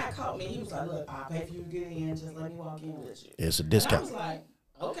this guy caught me. He was like, "Look, I'll pay for you to get in. Just let me walk in with you." It's a And I discount. was like,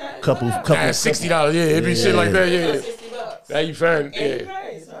 "Okay." Couple. $60. Yeah, it'd be shit like that. Yeah, $60. that you find. And he Yeah,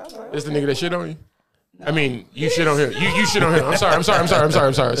 paid, so I was like, it's the nigga that shit on you. I mean, you shit on him. You shit on him. I'm sorry.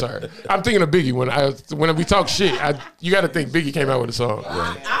 I'm thinking of Biggie when we talk shit. You got to think Biggie came out with a song.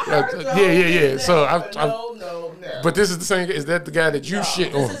 I heard the whole Yeah. thing, So but no. But this is the same. Is that the guy that you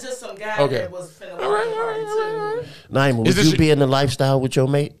shit on? This is just some guy Okay. that was finna walk in the party too. Naima, would Is this you shit- be in the lifestyle with your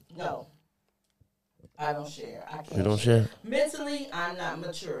mate? No, I don't share. I can't. You don't share? Mentally, I'm not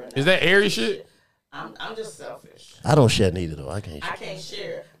mature enough. Is that airy shit? I'm just selfish. I don't share neither though. I can't. I can't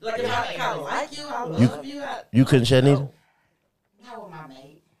share. Like if I like you, I love you. You couldn't share neither. Not with my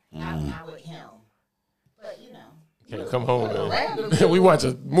mate. Not with him. But you know. Can't come home, man. We watch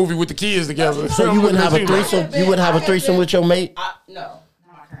a movie with the kids together. So you wouldn't have a threesome? You wouldn't have a threesome with your mate? No, Not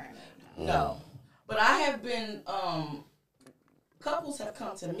my current mate. no. But I have been. Couples have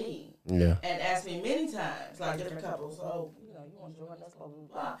come to me Yeah. and asked me many times, like different couples. Oh, you want to join us? Blah blah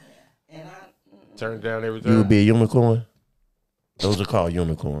blah. And Turn it down every You would time. be a unicorn? Those are called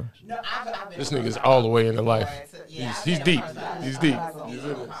unicorns. No, I've been This nigga's all the way into life. Yeah, He's I've been deep. a person. He's deep. I've been He's a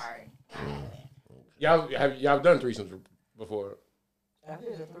in it. party. Y'all done threesomes before? I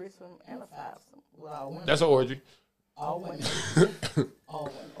did a threesome and a fivesome with all women. That's an orgy. All women. All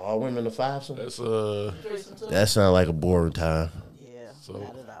women. All women are fivesome? That's Threesome too? That sounds like a boring time. Yeah, So-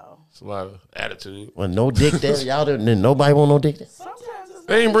 not at all. it's a lot of attitude. Well, no dick there. Y'all didn't. Nobody want no dick there. Sometimes it's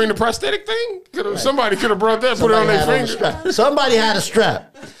They ain't bring the prosthetic thing. Somebody could have brought that, put it on their had a finger. strap. Somebody had a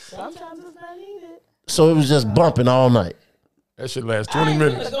strap. sometimes it's not needed. So it was just bumping all night. That shit last I 20 ain't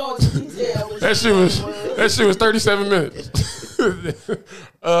minutes. gonna go into detail with That shit was 37 minutes.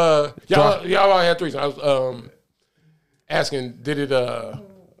 Y'all all had threesomes. I was asking, did it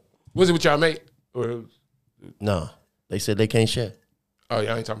was it with y'all mate? Or No. They said they can't share. oh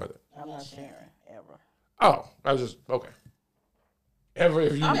y'all ain't talking about that. I'm not sharing ever. Oh, I was just okay. Ever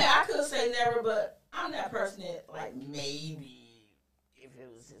if you I mean, I could say never, but I'm that person that like maybe if it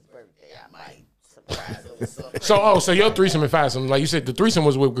was his birthday, I might surprise him with something. so your threesome and fivesome, like you said, the threesome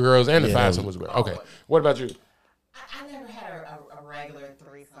was with girls and the Yeah, fivesome was with okay. What about you? I never had a regular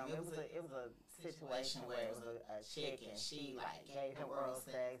threesome. It was a situation where it was a chick and she like gave him oral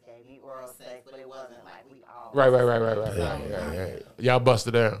sex, gave me oral sex, but it wasn't like we all Right. Y'all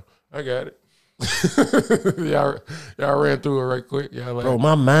busted down. I got it. y'all ran through it right quick. Y'all like, Bro,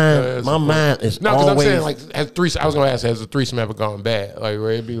 my mind is no, because I'm always. saying like has threesome. I was gonna ask, has the threesome ever gone bad? Like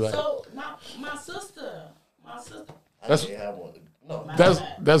where it'd be like. So my sister. That's No.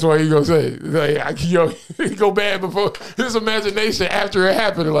 that's why you gonna say like he go bad before his imagination after it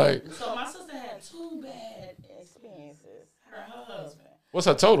happened. Like So my sister had 2 bad experiences. Her husband. what's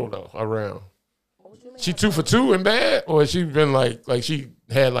her total though around? She 2 for 2 and bad, or she been like she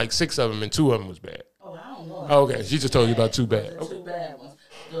had like 6 of them and 2 of them was bad. Oh, I don't know. Oh, okay, she just told you about 2 bad. The 2 bad ones.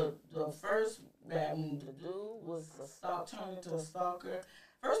 The first bad one, the dude was turned into a stalker.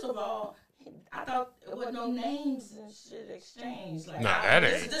 First of all, I thought it wasn't no names and shit exchanged. Like, Nah, that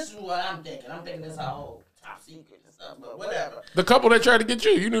ain't. This is what I'm thinking. I'm thinking it's all top secret and stuff, but whatever. The couple that tried to get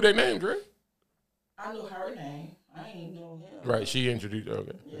you knew their names, right? I knew her name. I ain't know him. Right, she introduced.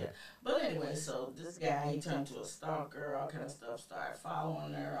 Okay. Yeah. But anyway, so this guy, he turned to a stalker, all kind of stuff, started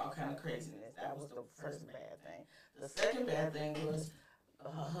following her, all kind of craziness. That was the first bad thing. The second bad thing was her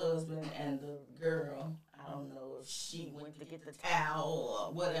husband and the girl. I don't know if she went to get the towel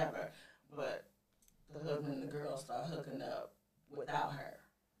or whatever, but the husband and the girl started hooking up without her.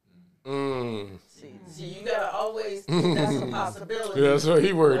 See, you gotta always think that's a possibility. Yeah, that's what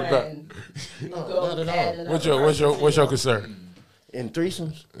he worried about. You go not at add all. another What's your concern? In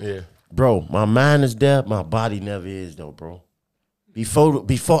threesomes? Yeah. Bro, my mind is there, my body never is though, bro. Before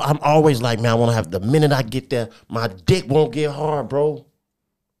I'm always like, man, I wanna have the minute I get there, my dick won't get hard, bro.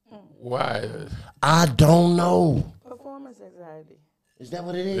 Why? I don't know. Performance anxiety. Is that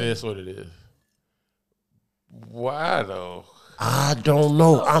what it is? That's what it is. Why though? I don't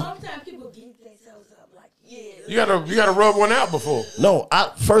know. So sometimes people geek themselves up like, yeah. You gotta rub one out before. No,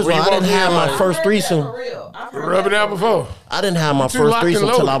 first of all, I didn't have my first threesome. For real. I've heard Rub it that out for before. I didn't have my too first locked and threesome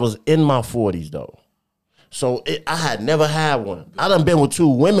until I loaded. was in my 40s, though. So I had never had one. I done been with 2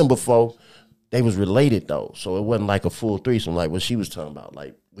 women before. They was related, though. So it wasn't like a full threesome like what she was talking about.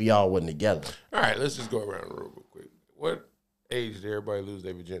 Like, we all wasn't together. All right, let's just go around the room real quick. What age did everybody lose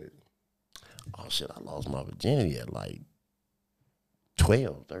their virginity? Oh, shit, I lost my virginity at like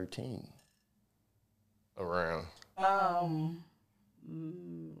 12, 13. Around.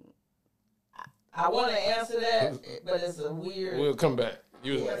 I want to answer that, but it's a weird. We'll come back.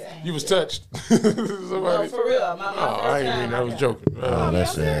 You was touched. No, Somebody. for real. My Oh, first I ain't time mean I was got- joking. Oh,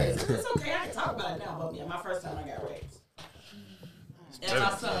 that's serious. sad. It's okay. I can talk about it now, but yeah, my first time I got raped. And my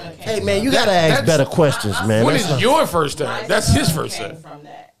son came. Hey, man, you got to ask better questions, man. When That's is not- your first My time? That's son his first came time. from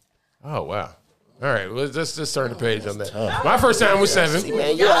that. Oh wow. All right, let's just turn the page on that. My first time was 7.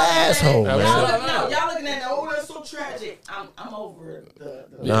 Man, you're an asshole, That was man. it. Y'all looking at that? Oh, that's so tragic. I'm over the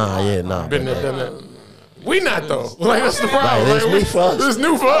Nah. Been there, done that. We not though. Like that's the problem. Right, it's Like, new for us. It's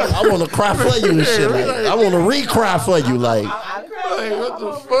new for us. I want to cry for you and shit. Like, I want to re-cry for you. Like, I Like, what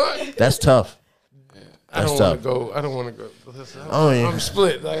the fuck? that's tough. I don't That's want tough. to go. I don't want to go. Oh, yeah. I'm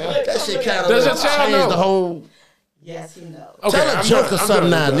split. Like, That shit kind Does of your child changed know? the whole. Yes, he knows. okay, Tell a I'm joke done, or I'm something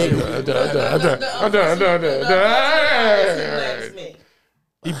done, now, I'm nigga. done, I'm done. He blames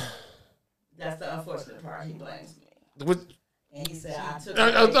me. That's the unfortunate part. He blames me. What- And he said, I took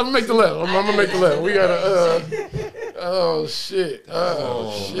I'm gonna make the left. I'm gonna make the left. We gotta. Oh shit.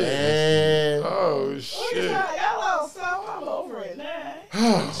 Oh shit. Man. Oh shit. Hello, so I'm over it now.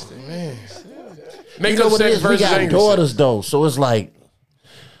 Oh man. Make You know up what it sex is? We versus got angry daughters, sex. though. So it's like,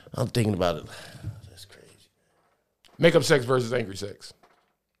 I'm thinking about it. That's crazy. Make up sex versus angry sex.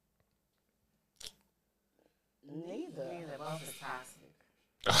 Neither. Both is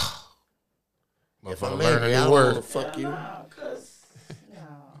toxic. If Motherfucker I'm learn angry, a I new don't word. want to fuck you. No, because, no.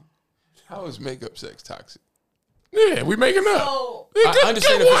 How is makeup sex toxic? Yeah, we making up. So, I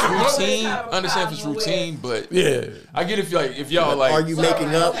understand if I it's always routine. have a I understand if it's problem with- routine, but Yeah. I get if y'all like. Are you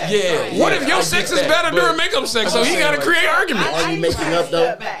making up? Yeah. What if yeah, your I sex get is that, better but- during makeup sex? So I'm he saying, got to like- create argument. Are you need making to up, though?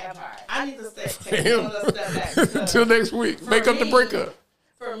 step back. I need to take another step back. because Until next week. Make up the me- breakup.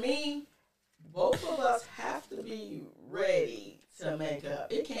 For me, both of us have to be ready to make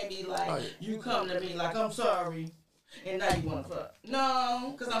up. It can't be like you come to me like I'm sorry, and now you want to fuck.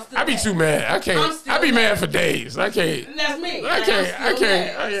 No, because I'm still. I be too mad. I I'm can't. still I be mad mad. for days. I can't. And that's me. I Like, can't- I'm I still can't-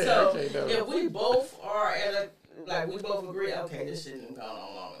 mad. I can't- So I can't do it. if we both are at a like we both agree, okay, this shouldn't have gone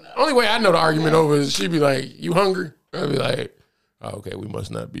on long enough. Only way I know the argument over is she be like, "You hungry?" I be like, oh, "Okay, we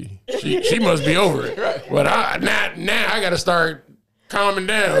must not be. She must be over it." But now I got to start calming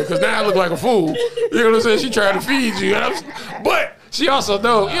down because now I look like a fool. You know what I'm saying? She trying to feed you, but she also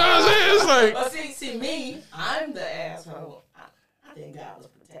know. You know what I'm saying? It's like But see me, I'm the asshole. I think God was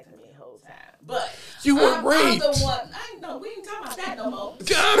protecting me the whole time. But You were I'm raped. the one. We ain't talking about that no more.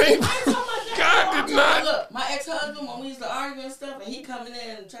 God ain't. I ain't talking about that God no more. did not. Look, my ex-husband, when we used to argue and stuff, and he coming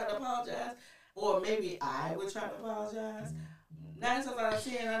in and try to apologize, or maybe I would try to apologize. 9 times out of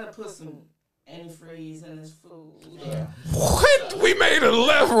 10, I'd put some antifreeze in his food. Yeah. What? We made a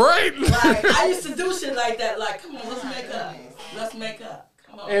left, right? Like, I used to do shit like that. Like, come on, let's make up. Let's make up.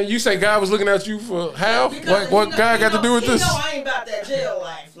 Come on. And you say God was looking at you for how? Because What God got to do with this? He know I ain't about that jail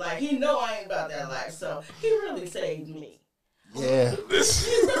life. Like, he know I ain't about that life. So, he really saved me. Yeah. He really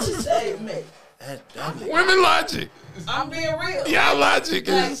saved me. Women logic. I'm being real. Y'all logic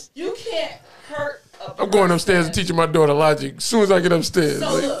Like, is. you can't hurt a I'm going upstairs and teaching my daughter logic as soon as I get upstairs.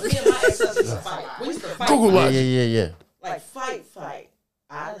 So Like, look, me and my ex-husband used to fight. We used to fight. Google logic. Yeah. Like fight.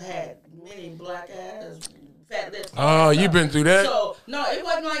 I had many black ass, fat lips. Oh, you been through that? So no, it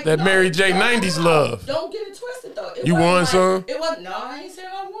wasn't like That Mary J. 90s love. Don't get it twisted though. You won some? It wasn't. No, I ain't saying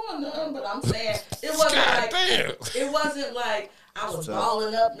I won none, but I'm saying it wasn't God like. damn. It wasn't like I was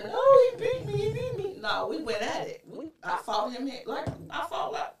balling up and oh he beat me. No, we went at it. I fought him like I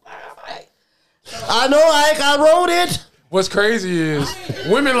fought like I fight. I know, Ike. I wrote it. What's crazy is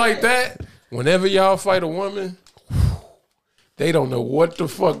women like that, whenever y'all fight a woman, they don't know what the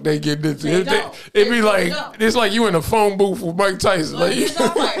fuck they get into. They don't. It be They like, don't. it's like you in a phone booth with Mike Tyson. Like, Like, it's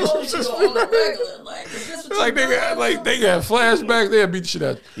not like oh you go on the regular. Like is this what like they got flashbacks. They'll beat the shit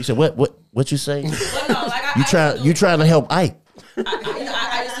out. You said what you say? But no, like You trying to help Ike?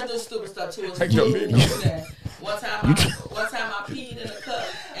 I used to do stupid stuff too. Take your meat. One time I peed in a cup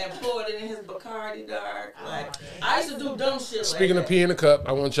and poured it in his Bacardi dark. Like I used to do dumb shit. Speaking like of pee in the cup,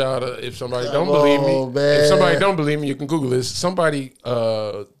 I want y'all to, if somebody don't believe me, man. if somebody don't believe me, you can Google this. Somebody,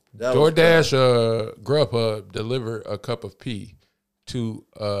 DoorDash, Grubhub delivered a cup of pee to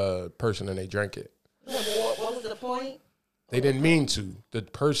a person and they drank it. What was the point? They didn't mean to. The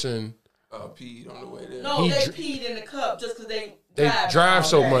person, Peed on the way there. No, they peed in the cup just because they drive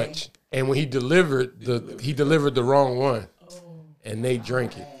so all day. much, and when he delivered the wrong one, and they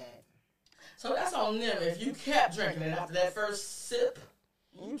drank it. So that's on them. If you kept drinking it after that first sip,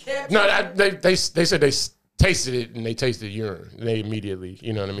 you kept. No, drinking they said they tasted it and they tasted urine. And they immediately,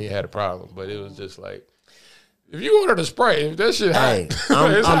 you know what I mean, had a problem. But it was just like, if you ordered a Sprite, if that shit Hey,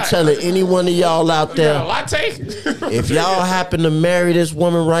 hot, I'm telling any one of y'all out a there, latte. if y'all happen to marry this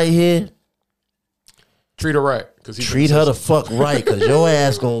woman right here, Treat her right, treat her the fuck right, cause your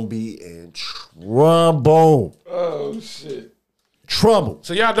ass gonna be in trouble. Oh shit. Trouble.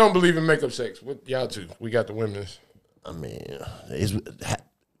 So y'all don't believe in makeup sex? What y'all two? We got the women's. I mean,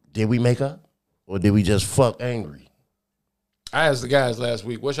 did we make up, or did we just fuck angry? I asked the guys last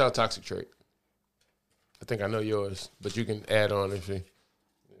week, what's y'all toxic trait? I think I know yours, but you can add on if you.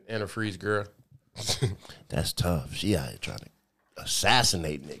 Antifreeze girl. That's tough. She out here trying to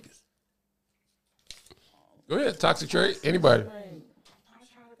assassinate niggas. Go ahead, toxic trait. Anybody? I'm trying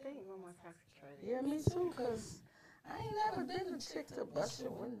to think what my toxic trait. Yeah, me too, cause I ain't never been a chick to bust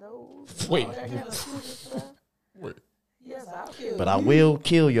your windows. Wait. All that kind of stupid stuff. Wait. Yes, I'll kill But you. I will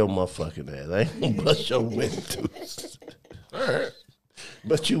kill your motherfucking ass. I ain't gonna bust your windows. All right.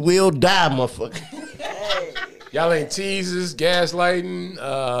 But you will die, motherfucker. Hey. Y'all ain't teasers, gaslighting.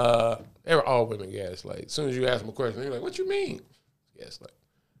 They were all women gaslight. As soon as you ask them a question, they're like, "What you mean?" Gaslight.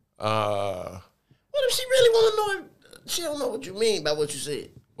 What if she really want to know? She don't know what you mean by what you said.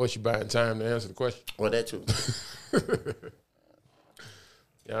 Or she buying time to answer the question. Well, that too.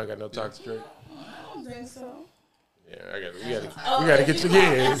 Y'all ain't got no toxic trait. I don't think so. Yeah, we gotta get you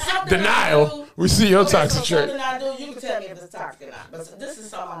again. Denial. We see your toxic trait. Something I do, you can tell me if it's toxic or not. But this is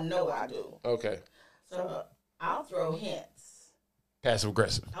something I know I do. Okay. So I'll throw hints. Passive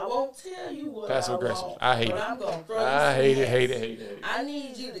aggressive. I won't tell you what Passive I aggressive. want, I hate but it. I'm gonna throw I you hate some it, hints. hate it. I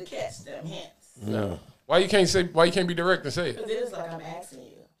need you to catch them hints. No. Why you can't be direct and say it? Because it is like I'm asking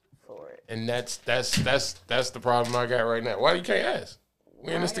you for it. And that's the problem I got right now. Why you can't ask?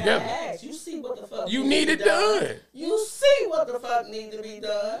 We in this I gotta together. ask. You see what the fuck You needs need to it be done. You see what the fuck needs to be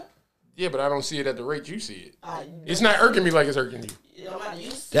done. Yeah, but I don't see it at the rate you see it. I- It's not irking me like it's irking you. It don't matter. You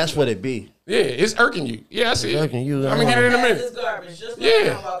see That's what it be. Yeah, it's irking you. Yeah, I see It's it. irking you. I'm gonna get it in a Pass minute. this garbage, just like I'm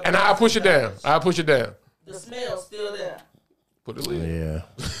Yeah, walking and past I'll push the it down. garbage. I'll push it down. The smell's still there. Put the lid. Yeah.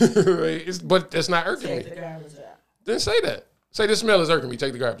 But it's not irking Take me. the garbage out. Then say that. Say the smell is irking me.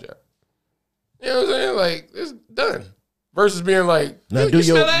 Take the garbage out. You know what I'm saying? Like, it's done. Versus being like, Now you do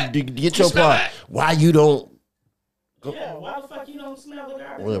smell your that? get You your smell part. that? Why you don't? Yeah, why the fuck you don't smell the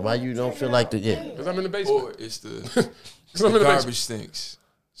garbage? Well, why you don't Take feel it like out. the yeah? Because I'm in the basement. Or it's the, 'Cause I'm in the the garbage basement. stinks.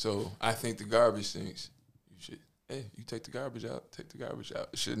 So I think the garbage stinks. You should, hey, you take the garbage out. Take the garbage out.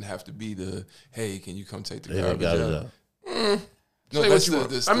 It shouldn't have to be the, hey, can you come take the Yeah, garbage got out? it out. No, Say that's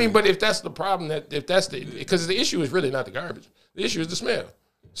what you want. I mean, but if that's the problem, because the issue is really not the garbage. The issue is the smell.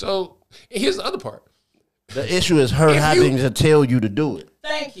 So here's the other part. The issue is her If you- having to tell you to do it.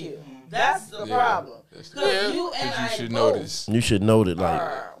 Thank you. That's the problem. Because you and I should both notice. You should know that, like,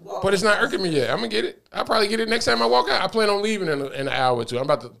 are walking But it's not irking me yet. I'm gonna get it. I'll probably get it next time I walk out. I plan on leaving in an hour or two. I'm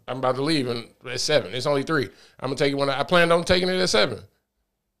about to leave at 7. It's only 3. I'm gonna take it when I planned on taking it at 7.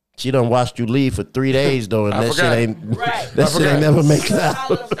 she done watched you leave for 3 days though, and I that shit forgot. ain't Right. that shit ain't never make it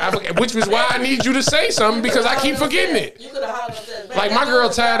out. I forget, which was why I need you to say something because I keep forgetting it. You could have hollered and said, Like, my girl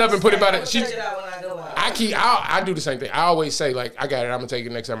tied up and put it by the- She she- take it out when I go out. I do the same thing. I always say, like, I got it. I'm gonna take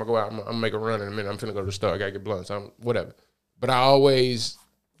it next time I go out. I'm gonna make a run in a minute. I'm finna go to the store. I gotta get blunts. Whatever. But I always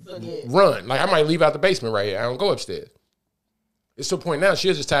Forget. run. Like, I might leave out the basement right here. I don't go upstairs. It's to the point now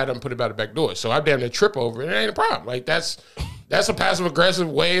she'll just tie it up and put it by the back door. So I damn near trip over it. It ain't a problem. Like, that's a passive aggressive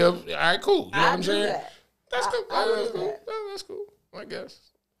way of, all right, cool. You know what I'm saying? That. That's cool. I would That's do cool. that. That's cool. I guess.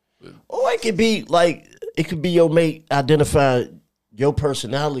 Or it could be like, it could be your mate identify your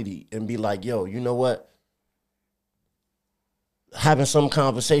personality and be like, yo, you know what? Having some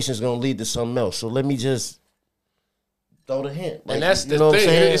conversation is gonna lead to something else. So let me just throw the hint. Like, And that's you the know what I'm thing.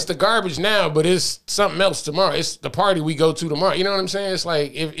 saying? It's the garbage now, but it's something else tomorrow. It's the party we go to tomorrow. You know what I'm saying? It's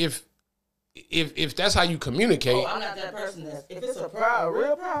like if that's how you communicate. Oh, I'm not that person. If it's a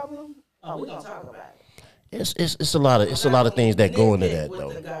real problem, we gonna talk about it. It's a lot of things that go into that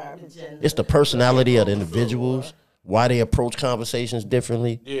though. It's the personality of the individuals, why they approach conversations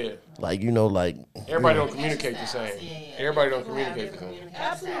differently. Yeah. Like, you know, like, Everybody don't communicate the same. Everybody don't communicate the same.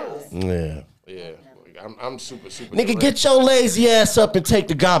 Absolutely. yeah. Yeah. I'm super Nigga, direct. get your lazy ass up and take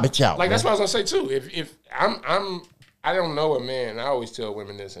the garbage out. Like, that's man. what I was gonna say too. If I don't know a man. I always tell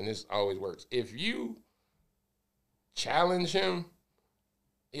women this, and this always works. If you challenge him,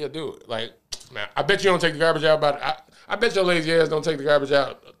 he'll do it. Like, man, I bet you don't take the garbage out. I bet your lazy ass don't take the garbage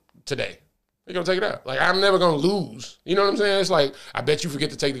out today. You're gonna take it out. Like, I'm never gonna lose. You know what I'm saying? It's like, I bet you forget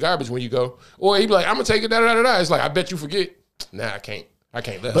to take the garbage when you go, or he be like, I'm gonna take it. Da da da da. It's like, I bet you forget. Nah, I can't let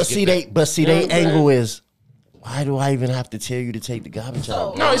her But get see, that. they You know what I'm angle saying? is, why do I even have to tell you to take the garbage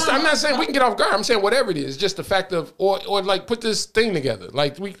out? No, I'm not saying we can get off guard. I'm saying whatever it is, just the fact of, or like, put this thing together.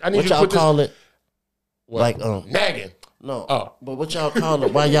 Like, I need What you to y'all put call this. it? What? Like, nagging. no. Oh. But what y'all call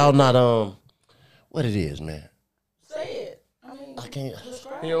it? Why y'all not, what it is, man? Say it. I mean, I can't,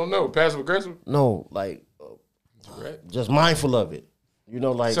 describe You don't know, passive aggressive, no, like, right? just mindful of it. You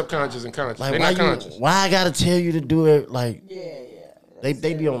know, like, Subconscious and conscious. like They're why not conscious. why I gotta tell you to do it? Like, Yeah.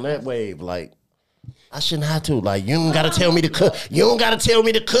 they be on that wave. Like, I shouldn't have to. Like, you don't gotta tell me to cook. You don't gotta tell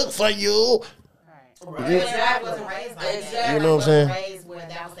me to cook for you. Right. I wasn't raised like that. Exactly. You know what I'm saying? Raised where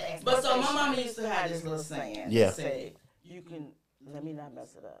that was the expectation. But so my mama used to have this little saying. Yeah. Say, you can, let me not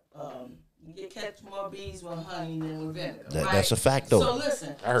mess it up. You can catch more bees with honey than with vinegar. That's a fact, though. So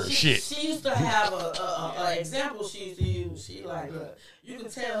listen, I heard shit. She used to have a example she used to use. She like, look, you can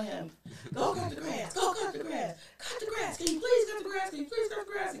tell him, go cut the grass, cut the grass. Can you please cut the grass? Can you please cut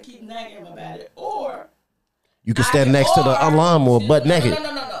the grass? And keep nagging him about it. Or You can stand next to the lawnmower butt naked.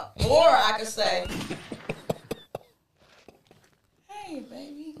 No. Or I could say, hey,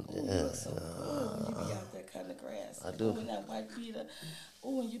 baby, ooh, you look so good when you be out there cutting the grass. I do. When that white beater,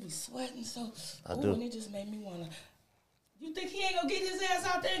 ooh, and you be sweating so. I ooh, do. and it just made me wanna. You think he ain't gonna get his ass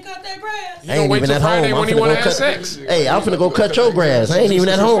out there and cut that grass? I ain't wait even till at Friday home. I'm when he finna wanna go have cut. sex. Hey, I'm finna go cut your grass. I ain't even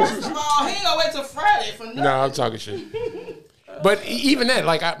at home. Oh, he ain't gonna wait till Friday for nothing. No, I'm talking shit. But even that,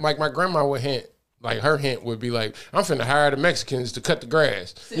 like my grandma would hint, like her hint would be like, I'm finna hire the Mexicans to cut the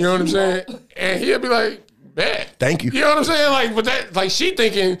grass. You know what I'm saying? And he'll be like, bet. Thank you. You know what I'm saying? Like, but that, like, she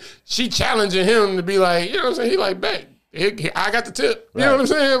thinking, she challenging him to be like, you know what I'm saying? He like, bet. I got the tip. You know what I'm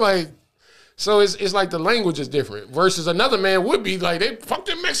saying? Like, so it's like the language is different versus another man would be like, they fuck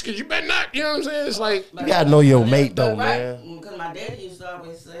them Mexicans, you better not. You know what I'm saying? It's like, You gotta know your mate, though, man. Because my daddy used to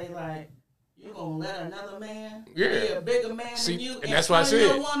always say, like, you gonna let another man be Yeah. a bigger man see, than you, and that's why I front of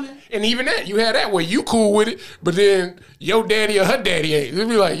said. your woman? And even that, you had that where you cool with it, but then your daddy or her daddy ain't. It'd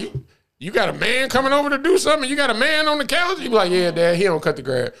be like, you got a man coming over to do something, you got a man on the couch, you be like, yeah, dad, he don't cut the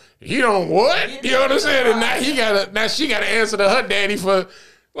grass. He don't what? You know what I'm saying? And now she gotta answer to her daddy for,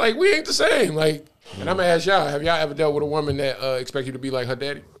 like, we ain't the same. Like, and I'm gonna ask y'all, have y'all ever dealt with a woman that expect you to be like her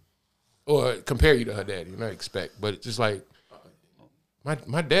daddy? Or compare you to her daddy? Not expect, but it's just like,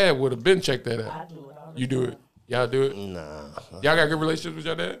 my dad would have been checked that out. I do it all the You do it. Y'all do it? Nah. Y'all got good relationships with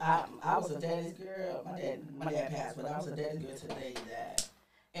your dad? I was a daddy's girl. My dad passed, but I was a daddy's girl till the day he died.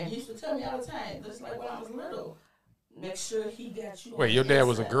 And he used to tell me all the time, just like when I was little, make sure he got you. Wait, on your the dad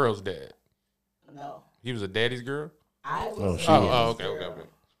was a inside. girl's dad. No, He was a daddy's girl? I was. Oh, a she daddy's Oh, okay. girl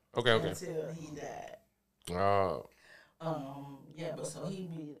Okay. Until he died. Oh. Yeah, but so he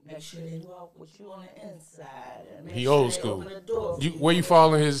make sure they walk with you on the inside. And make He sure old they school. open the door for Where you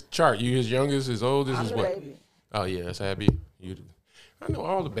fall in his chart? You his youngest, his oldest, I'm his the what? baby. Oh yeah, that's happy. You I know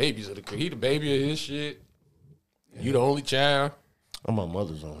all the babies of the. He the baby of his shit. You the only child. I'm my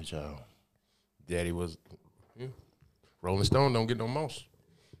mother's only child. Daddy was. Yeah. Rolling Stone don't get no mouse.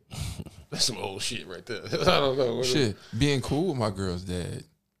 That's some old shit right there. I don't know. Shit, being cool with my girl's dad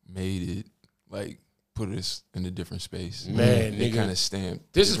made it like put us in a different space. Man, they nigga. kind of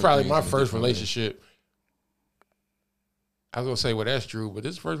stamped. This is different probably things my in a first different way. relationship. I was gonna say, well, that's true, but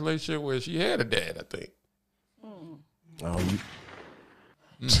this is the first relationship where she had a dad, I think. Oh, you,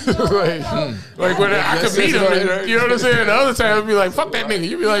 like when I could meet him, and, you know what I'm saying? The other time, I'd be like, fuck that nigga.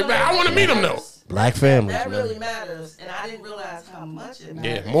 You'd be like, man, I want to meet him though. black families, That man. really matters, and I didn't realize how much it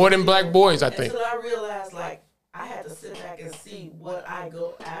matters. Yeah, more than black boys, I think. Until I realized, like, I had to sit back and see what I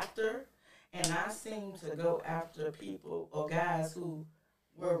go after, and I seem to go after people or guys who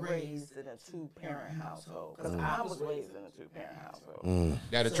were raised in a two-parent household, because I was raised in a two-parent household.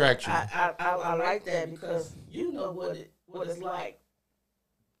 That attracts you. I like that because you know what it's like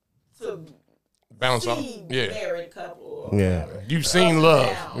to Bounce off. see Yeah. married couple. Or Yeah. You've seen love.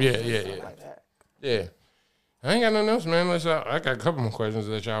 down, Yeah, stuff like that. Yeah. I ain't got nothing else, man. I got a couple more questions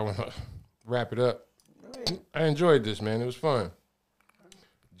that y'all want to wrap it up. I enjoyed this, man. It was fun.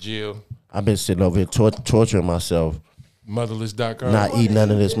 Jill, I've been sitting over here torturing myself, motherless.com. not eating none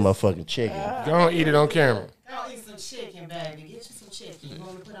of this motherfucking chicken. Go on, eat it on camera. Go eat some chicken, baby. Get you some chicken. You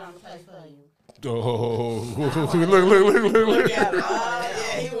want me to put it on the plate for you? Oh, look.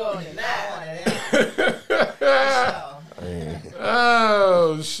 Yeah, he wanted that.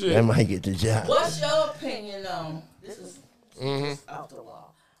 Oh, That shit. might get the job. What's your opinion on this? Is off the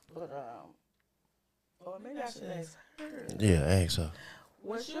wall, but or maybe I should ask her. Yeah, ask her.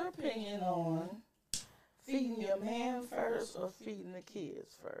 What's your opinion on feeding your man first or feeding the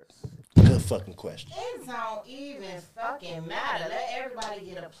kids first? Good fucking question. It don't even fucking matter. Let everybody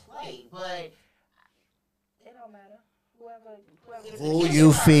get a plate, but it don't matter. Whoever gets the Who kitchen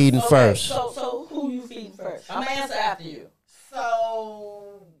you first. feeding first? So who you feeding first? I'm gonna answer after you.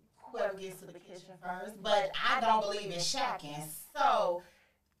 So whoever gets to the kitchen first. But I don't believe in shacking. So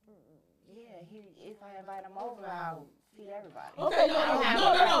yeah, if I invite him over, I'll feed everybody. Okay, I don't have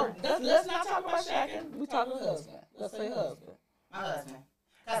a no. preference. Let's not talk about shacking. We talking husband. Let's say husband. My husband.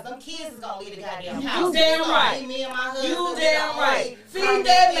 Cause them kids is gonna leave the goddamn You house. damn It's gonna right. be me and my husband. You We damn gonna right. come Feed get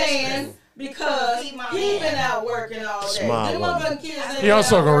that this man shit. because Feed my he man. been out working all day. Smart Them woman. motherfucking kids ain't He been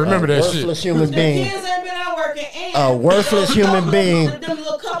also out gonna working. remember that Worthless shit. human The being. kids ain't been out working, and A worthless them human couple- being. Them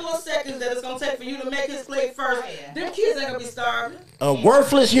little couple of seconds that it's gonna take for you to make his plate first. Them kids ain't gonna be starving. A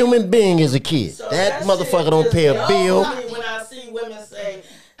worthless human being is a kid. So That shit motherfucker don't just pay a goes bill. to me when I see women say,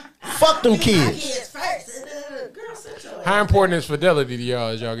 Fuck them "My kids. kids first." Girl, sit your How ass. important is fidelity to y'all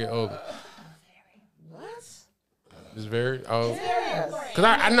as y'all get older? What? It's very. Oh. Yes. Cause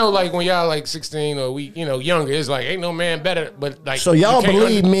I know like when y'all like 16 or younger, it's like ain't no man better. But like So y'all you can't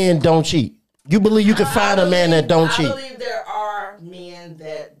believe men don't cheat? You believe you can find a man that don't I cheat? believe there are men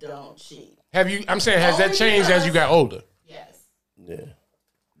that don't cheat. Have you? I'm saying has that changed as you got older? Yes. Yeah.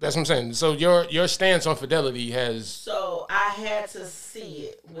 That's what I'm saying. So your stance on fidelity has. So I had to see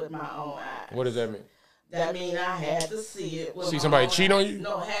it with my own eyes. What does that mean? That means I had to see it. With See my somebody own cheat on eyes. you?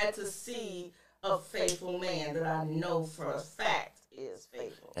 No, had to see a faithful man that I know for a fact is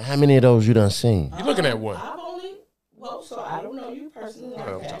faithful. How many of those you done seen? You looking at one? I've only so I don't know you personally like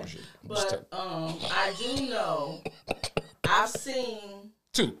I'm that, talking shit. Just but I do know I've seen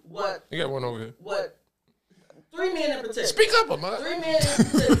two. what You got one over here. 3 men in particular. Speak up, man. 3 men in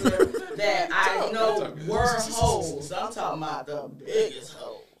particular that I know were hoes. I'm talking about the biggest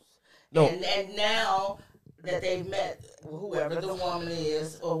hoes. No. And now that they've met whoever the woman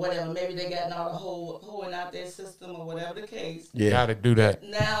is or whatever, maybe they got all the hoeing out their system or whatever the case. Yeah. Gotta do that.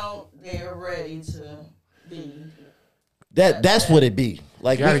 Now they're ready to be. That's what it be.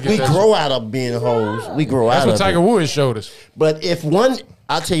 Like Gotta we get that grow out of being hoes. We grow That's out what of Tiger it. Woods showed us. But if one,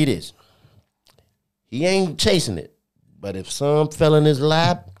 I'll tell you this, he ain't chasing it. But if some fell in his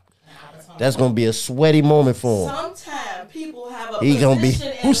lap, that's gonna be a sweaty moment for him. Sometimes people have a He gonna be-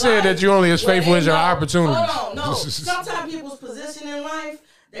 position in Who said life that you only as where faithful they as your know- opportunities? Hold on, no. Sometimes people's position in life,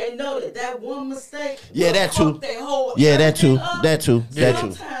 they know that one mistake. Yeah, will that too. fuck their whole Yeah, that everything too. up. That too. That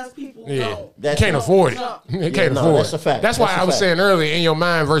too. Sometimes people Yeah, don't. That can't too. afford it. No. They can't no, afford that's it. a fact. That's why That's a I was fact. saying earlier, in your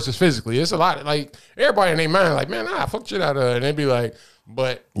mind versus physically. It's a lot. Like everybody in their mind, like man, I fuck shit out of her, and they be like,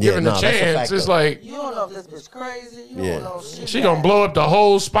 but Yeah, given no, the that's a chance, fact, it's though. like You don't know if this bitch crazy. You Yeah. don't know if she gonna blow up the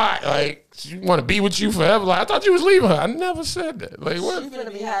whole spot. Like she want to be with you forever. Like I thought you was leaving her. I never said that. Like She what?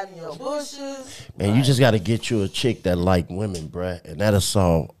 finna be hiding in your bushes. Man, you just gotta get you a chick that like women, bruh, and that'll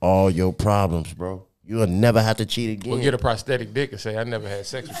solve all your problems, bro. You'll never have to cheat again. We'll get a prosthetic dick and say I never had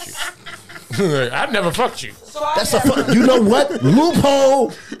sex with you. I never fucked you. So I That's a got, you know what?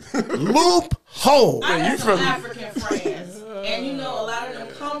 Loophole. I got you some from- African friends, and you know, a lot of them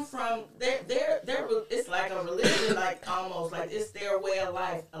come from they're it's like a religion, like almost like it's their way of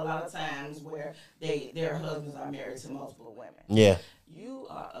life. A lot of times where their husbands are married to multiple women. Yeah. You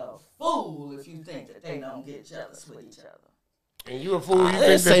are a fool if you think that they don't get jealous with each other. And you a fool. You I think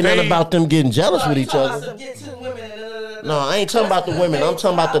didn't say that nothing they about them getting jealous with You each talking about other. some get to women and No, I ain't talking about the women. I'm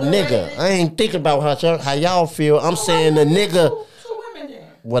talking about the nigga. I ain't thinking about how y'all feel. I'm saying the nigga. Two women then.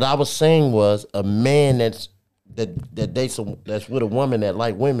 What I was saying was a man that dates that's with a woman that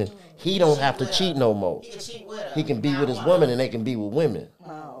like women. He don't have to cheat no more. He can cheat with her. He can be with his woman and they can be with women.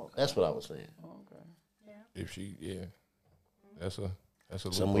 Oh, That's what I was saying. if she, that's a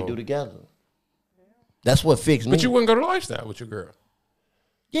Something we loophole. do together. That's what fixed me. But you wouldn't go to lifestyle with your girl.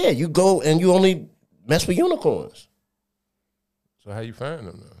 Yeah, you go and you only mess with unicorns. So how you find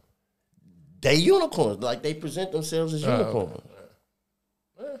them though? They unicorns, like they present themselves as Oh, unicorns.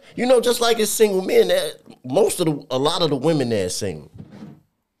 You know, just like it's single men, a lot of the women there are single.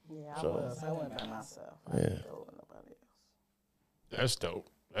 yeah, I So- was. I went by myself. I Yeah. didn't go with nobody else. That's dope.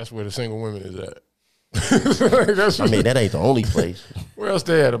 That's where the single women is at. That's I mean, that ain't the only place. where else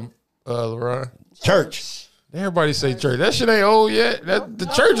they at, LeBron? Church. Everybody say church. That shit ain't old yet.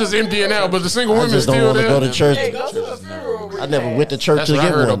 The church is emptying out, but the single I women just don't still want to there. go to church. Hey, go to a funeral. I never went to church That's to what I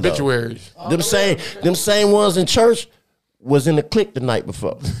get heard. one. Though. Obituaries, Them same ones in church was in the clique the night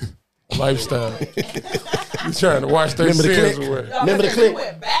before. lifestyle. You trying to wash their Remember the sins clique? away. Remember the You clique?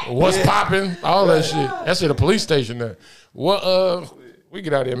 went back. What's popping? All that shit. That's at a police station there. What? We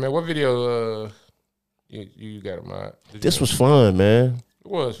get out of here, man. What video? You got him out. This was fun, man. It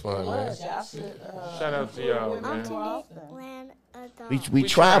was fun, man. Y'all should, Shout out to y'all, man. more often. When a dog. We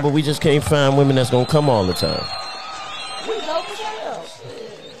try, but we just can't find women that's gonna come all the time. We dope as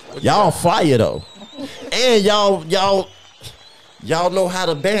hell. Y'all fire though, and y'all know how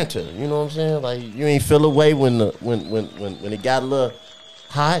to banter. You know what I'm saying? Like you ain't feel away when it got a little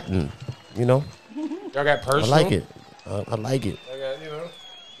hot, and you know Y'all got I personal. like it. I like it. I got,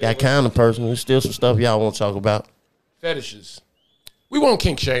 Got kind of personal. There's still some stuff y'all won't talk about. fetishes. We won't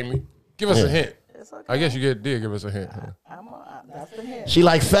kink shame me. Give us Yeah. a hint. It's okay. I guess you did give us a hint. Huh? That's the hint. She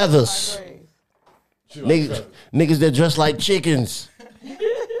like feathers. Grave. Niggas that dress like chickens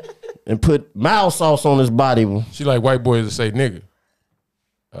and put mild sauce on his body. She like white boys that say nigga.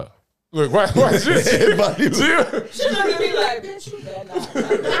 Look, why is this? She look at me like, bitch, you better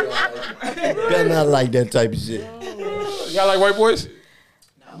not. Better not like that type of shit. Y'all like white boys?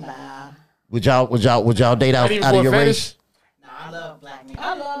 Nah. Would y'all date out Not even of for a your fetish? race? No, I love black men.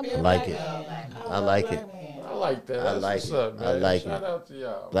 I love being Like black. it. I like it. I like that. I That's like what's it. up, man. I like Shout it. out to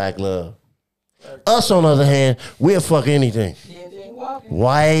y'all. Black love. Us, on the other hand, we'll fuck anything. Anything walking.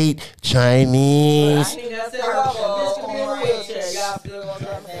 White, Chinese, I need that walk. Bitch can be in a wheelchair. Y'all still gonna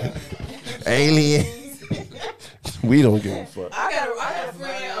come in. aliens. We don't give a fuck. I got a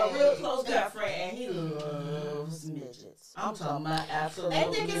friend, a real close guy friend, and he loves midgets. I'm talking about absolutely They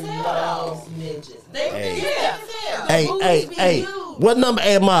think it's hell, loves midgets. They Hey. yeah. Hey, booties hey, be hey. huge. What number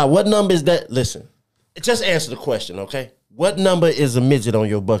am I? What number is that? Listen, just answer the question, okay? What number is a midget on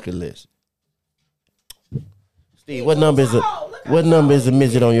your bucket list? Steve, what number is a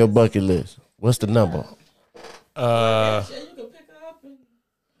midget on your bucket list? What's the number? Yeah, you can pick her up and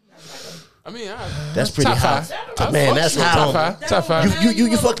I mean, That's pretty Top high. five. Man, that's Top how. five. Top five.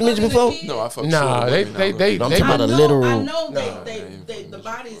 You fucked a midget before? no, I fuck. Nah, short they women. I they I'm they. talking about a I literal. know they the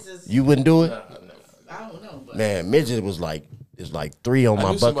bodies is You wouldn't do it? I don't know, but Man, midget was like, it's like 3 on I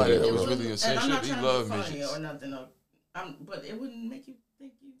my knew somebody bucket that list. was really and I'm not insane. He trying to loved be funny midgets. or nothing. But it wouldn't make you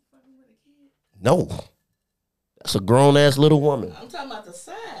think you fucking with a kid. No. That's a grown ass little woman. I'm talking about the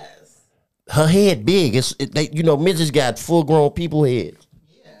size. Her head big. Midgets got full grown people heads.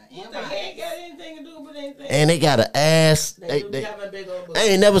 What the heck ain't got anything to do with anything. And they got an ass. They do have a big old I butt.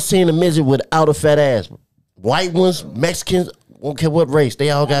 ain't never seen a midget without a fat ass. White ones, Mexicans, don't care what race, they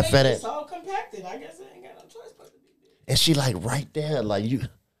all got fat It's ass. all compacted. I guess I ain't got no choice but to be big. And she like right there, like you.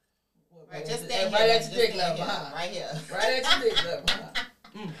 Right, just stand Right here, at just your dick stand level, here, huh? right here. Right at your dick level, huh?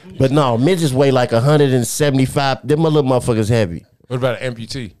 But no, midgets weigh like 175. Them little motherfuckers heavy. What about an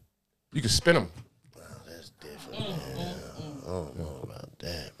amputee? You can spin them. That's different. I don't know about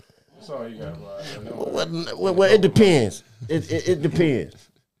that. That's all you got, Well, it depends. It depends.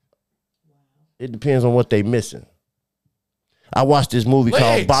 It depends on what they missing. I watched this movie called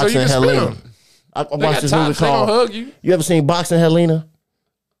Legs, so Boxing you can spin Helena. them. I They watched got this movie tops. They gonna called. hug you. You ever seen Boxing Helena?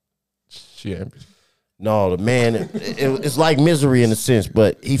 She amputee. No, the man. It's like Misery in a sense,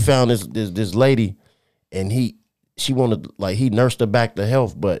 but he found this lady, and she wanted, like, he nursed her back to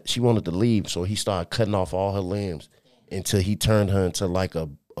health, but she wanted to leave, so he started cutting off all her limbs until he turned her into like a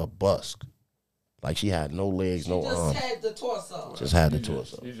busk. Like she had no legs, no arms. Just had the torso. Just had the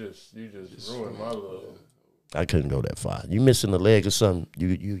torso. You just ruined my love. I couldn't go that far. You missing a leg or something,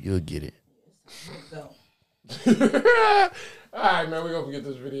 you'll get it. All right, man, we're gonna get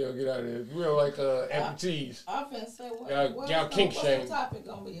this video. Get out of here. We're like amputees. I finna say Y'all kink shame. What's the topic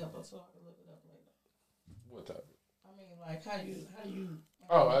gonna be up so I can look it up later? What topic? I mean, like how do you?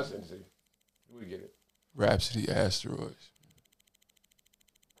 Oh, I didn't see. We get it. Rhapsody Asteroids.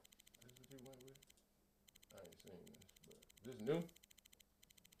 I ain't seen this, but this new?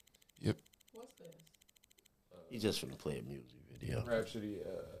 Yep. What's this? He just finna play a music video. Rhapsody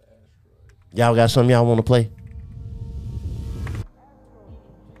Asteroid. Y'all got something y'all want to play?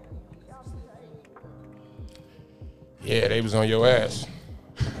 Yeah, they was on your ass.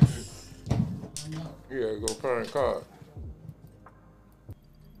 Yeah, go find card.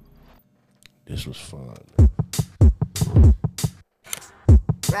 This was fun.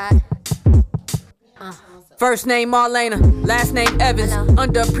 Right. First name Marlena, last name Evans.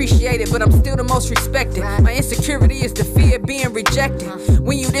 Underappreciated, but I'm still the most respected. My insecurity is the fear of being rejected.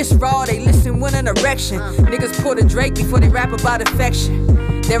 When you this raw, they listen with an erection. Niggas pull the Drake before they rap about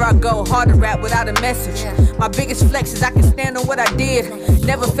affection. There I go, hard to rap without a message. My biggest flex is I can stand on what I did.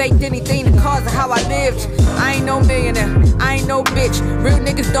 Never faked anything the cause of how I lived. I ain't no millionaire, I ain't no bitch. Real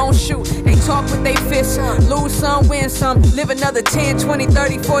niggas don't shoot, they talk with they fists. Lose some, win some, live another 10, 20,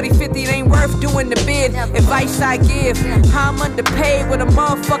 30, 40, 50. It ain't worth doing the bid. Advice I give, how I'm underpaid with a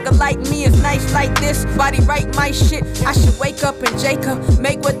motherfucker like me is nice like this. Body right my shit, I should wake up and Jacob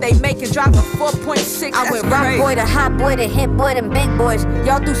make what they make and drop a 4.6. I went rock boy to hot boy to hit boy to big boys.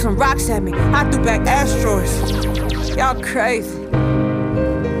 Y'all threw some rocks at me, I threw back asteroids. Y'all crazy.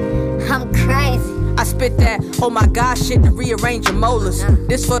 I'm crazy. I spit that, oh my god shit to rearrange your molars.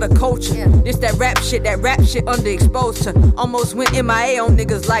 This for the culture, this that rap shit underexposed to. Almost went MIA on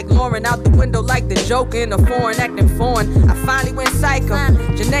niggas like Lauren, out the window like the Joker in a foreign acting foreign. I finally went psycho,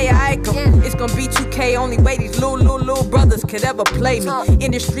 Janaea Eichel. It's gonna be 2K, only way these little brothers could ever play me.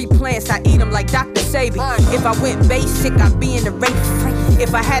 Industry plants, I eat them like Dr. Sabi. If I went basic, I'd be in the race.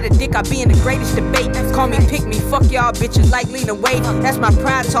 If I had a dick, I'd be in the greatest debate. Call me pick me, fuck y'all bitches like Lena Waithe. That's my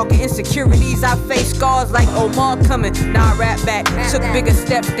pride talking insecurities I face. Scars like Omar coming, now I rap back. Took bigger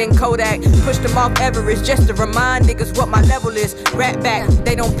steps than Kodak. Pushed them off Everest just to remind niggas what my level is. Rap back,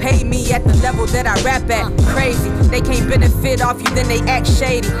 they don't pay me at the level that I rap at. Crazy, they can't benefit off you, then they act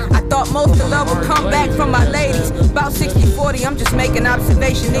shady. I thought most of love would come back from my ladies. About 60-40, I'm just making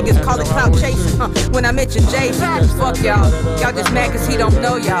observation. Niggas call it clout chasing. When I mention Jason, fuck y'all. Y'all just mad cause he don't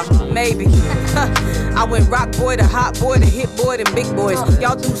know y'all. Maybe. I went rock boy to hot boy to hit boy to big boys.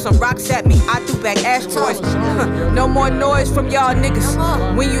 Y'all threw some rocks at me, I threw back asteroids. No more noise from y'all niggas.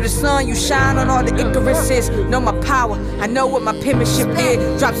 When you the sun, you shine on all the Icaruses. Know my power, I know what my penmanship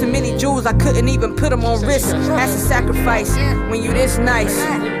did. Dropped so many jewels, I couldn't even put them on wrist. That's a sacrifice. When you this nice,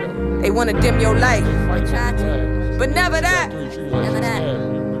 they wanna dim your light. But never that.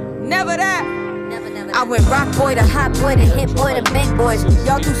 Never that. I went rock boy to hot boy to hit boy to big boys.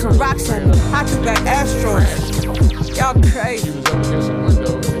 Y'all threw some rocks at me, I threw back asteroids. Y'all crazy.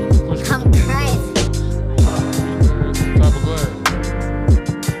 I'm crazy. Top of glass.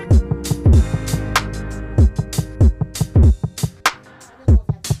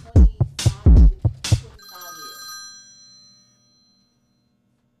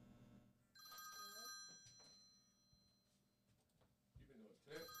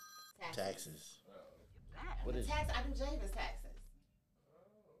 Taxes. What is Tax, I do Javis taxes.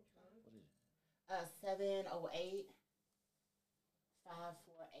 708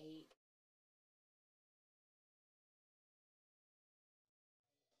 548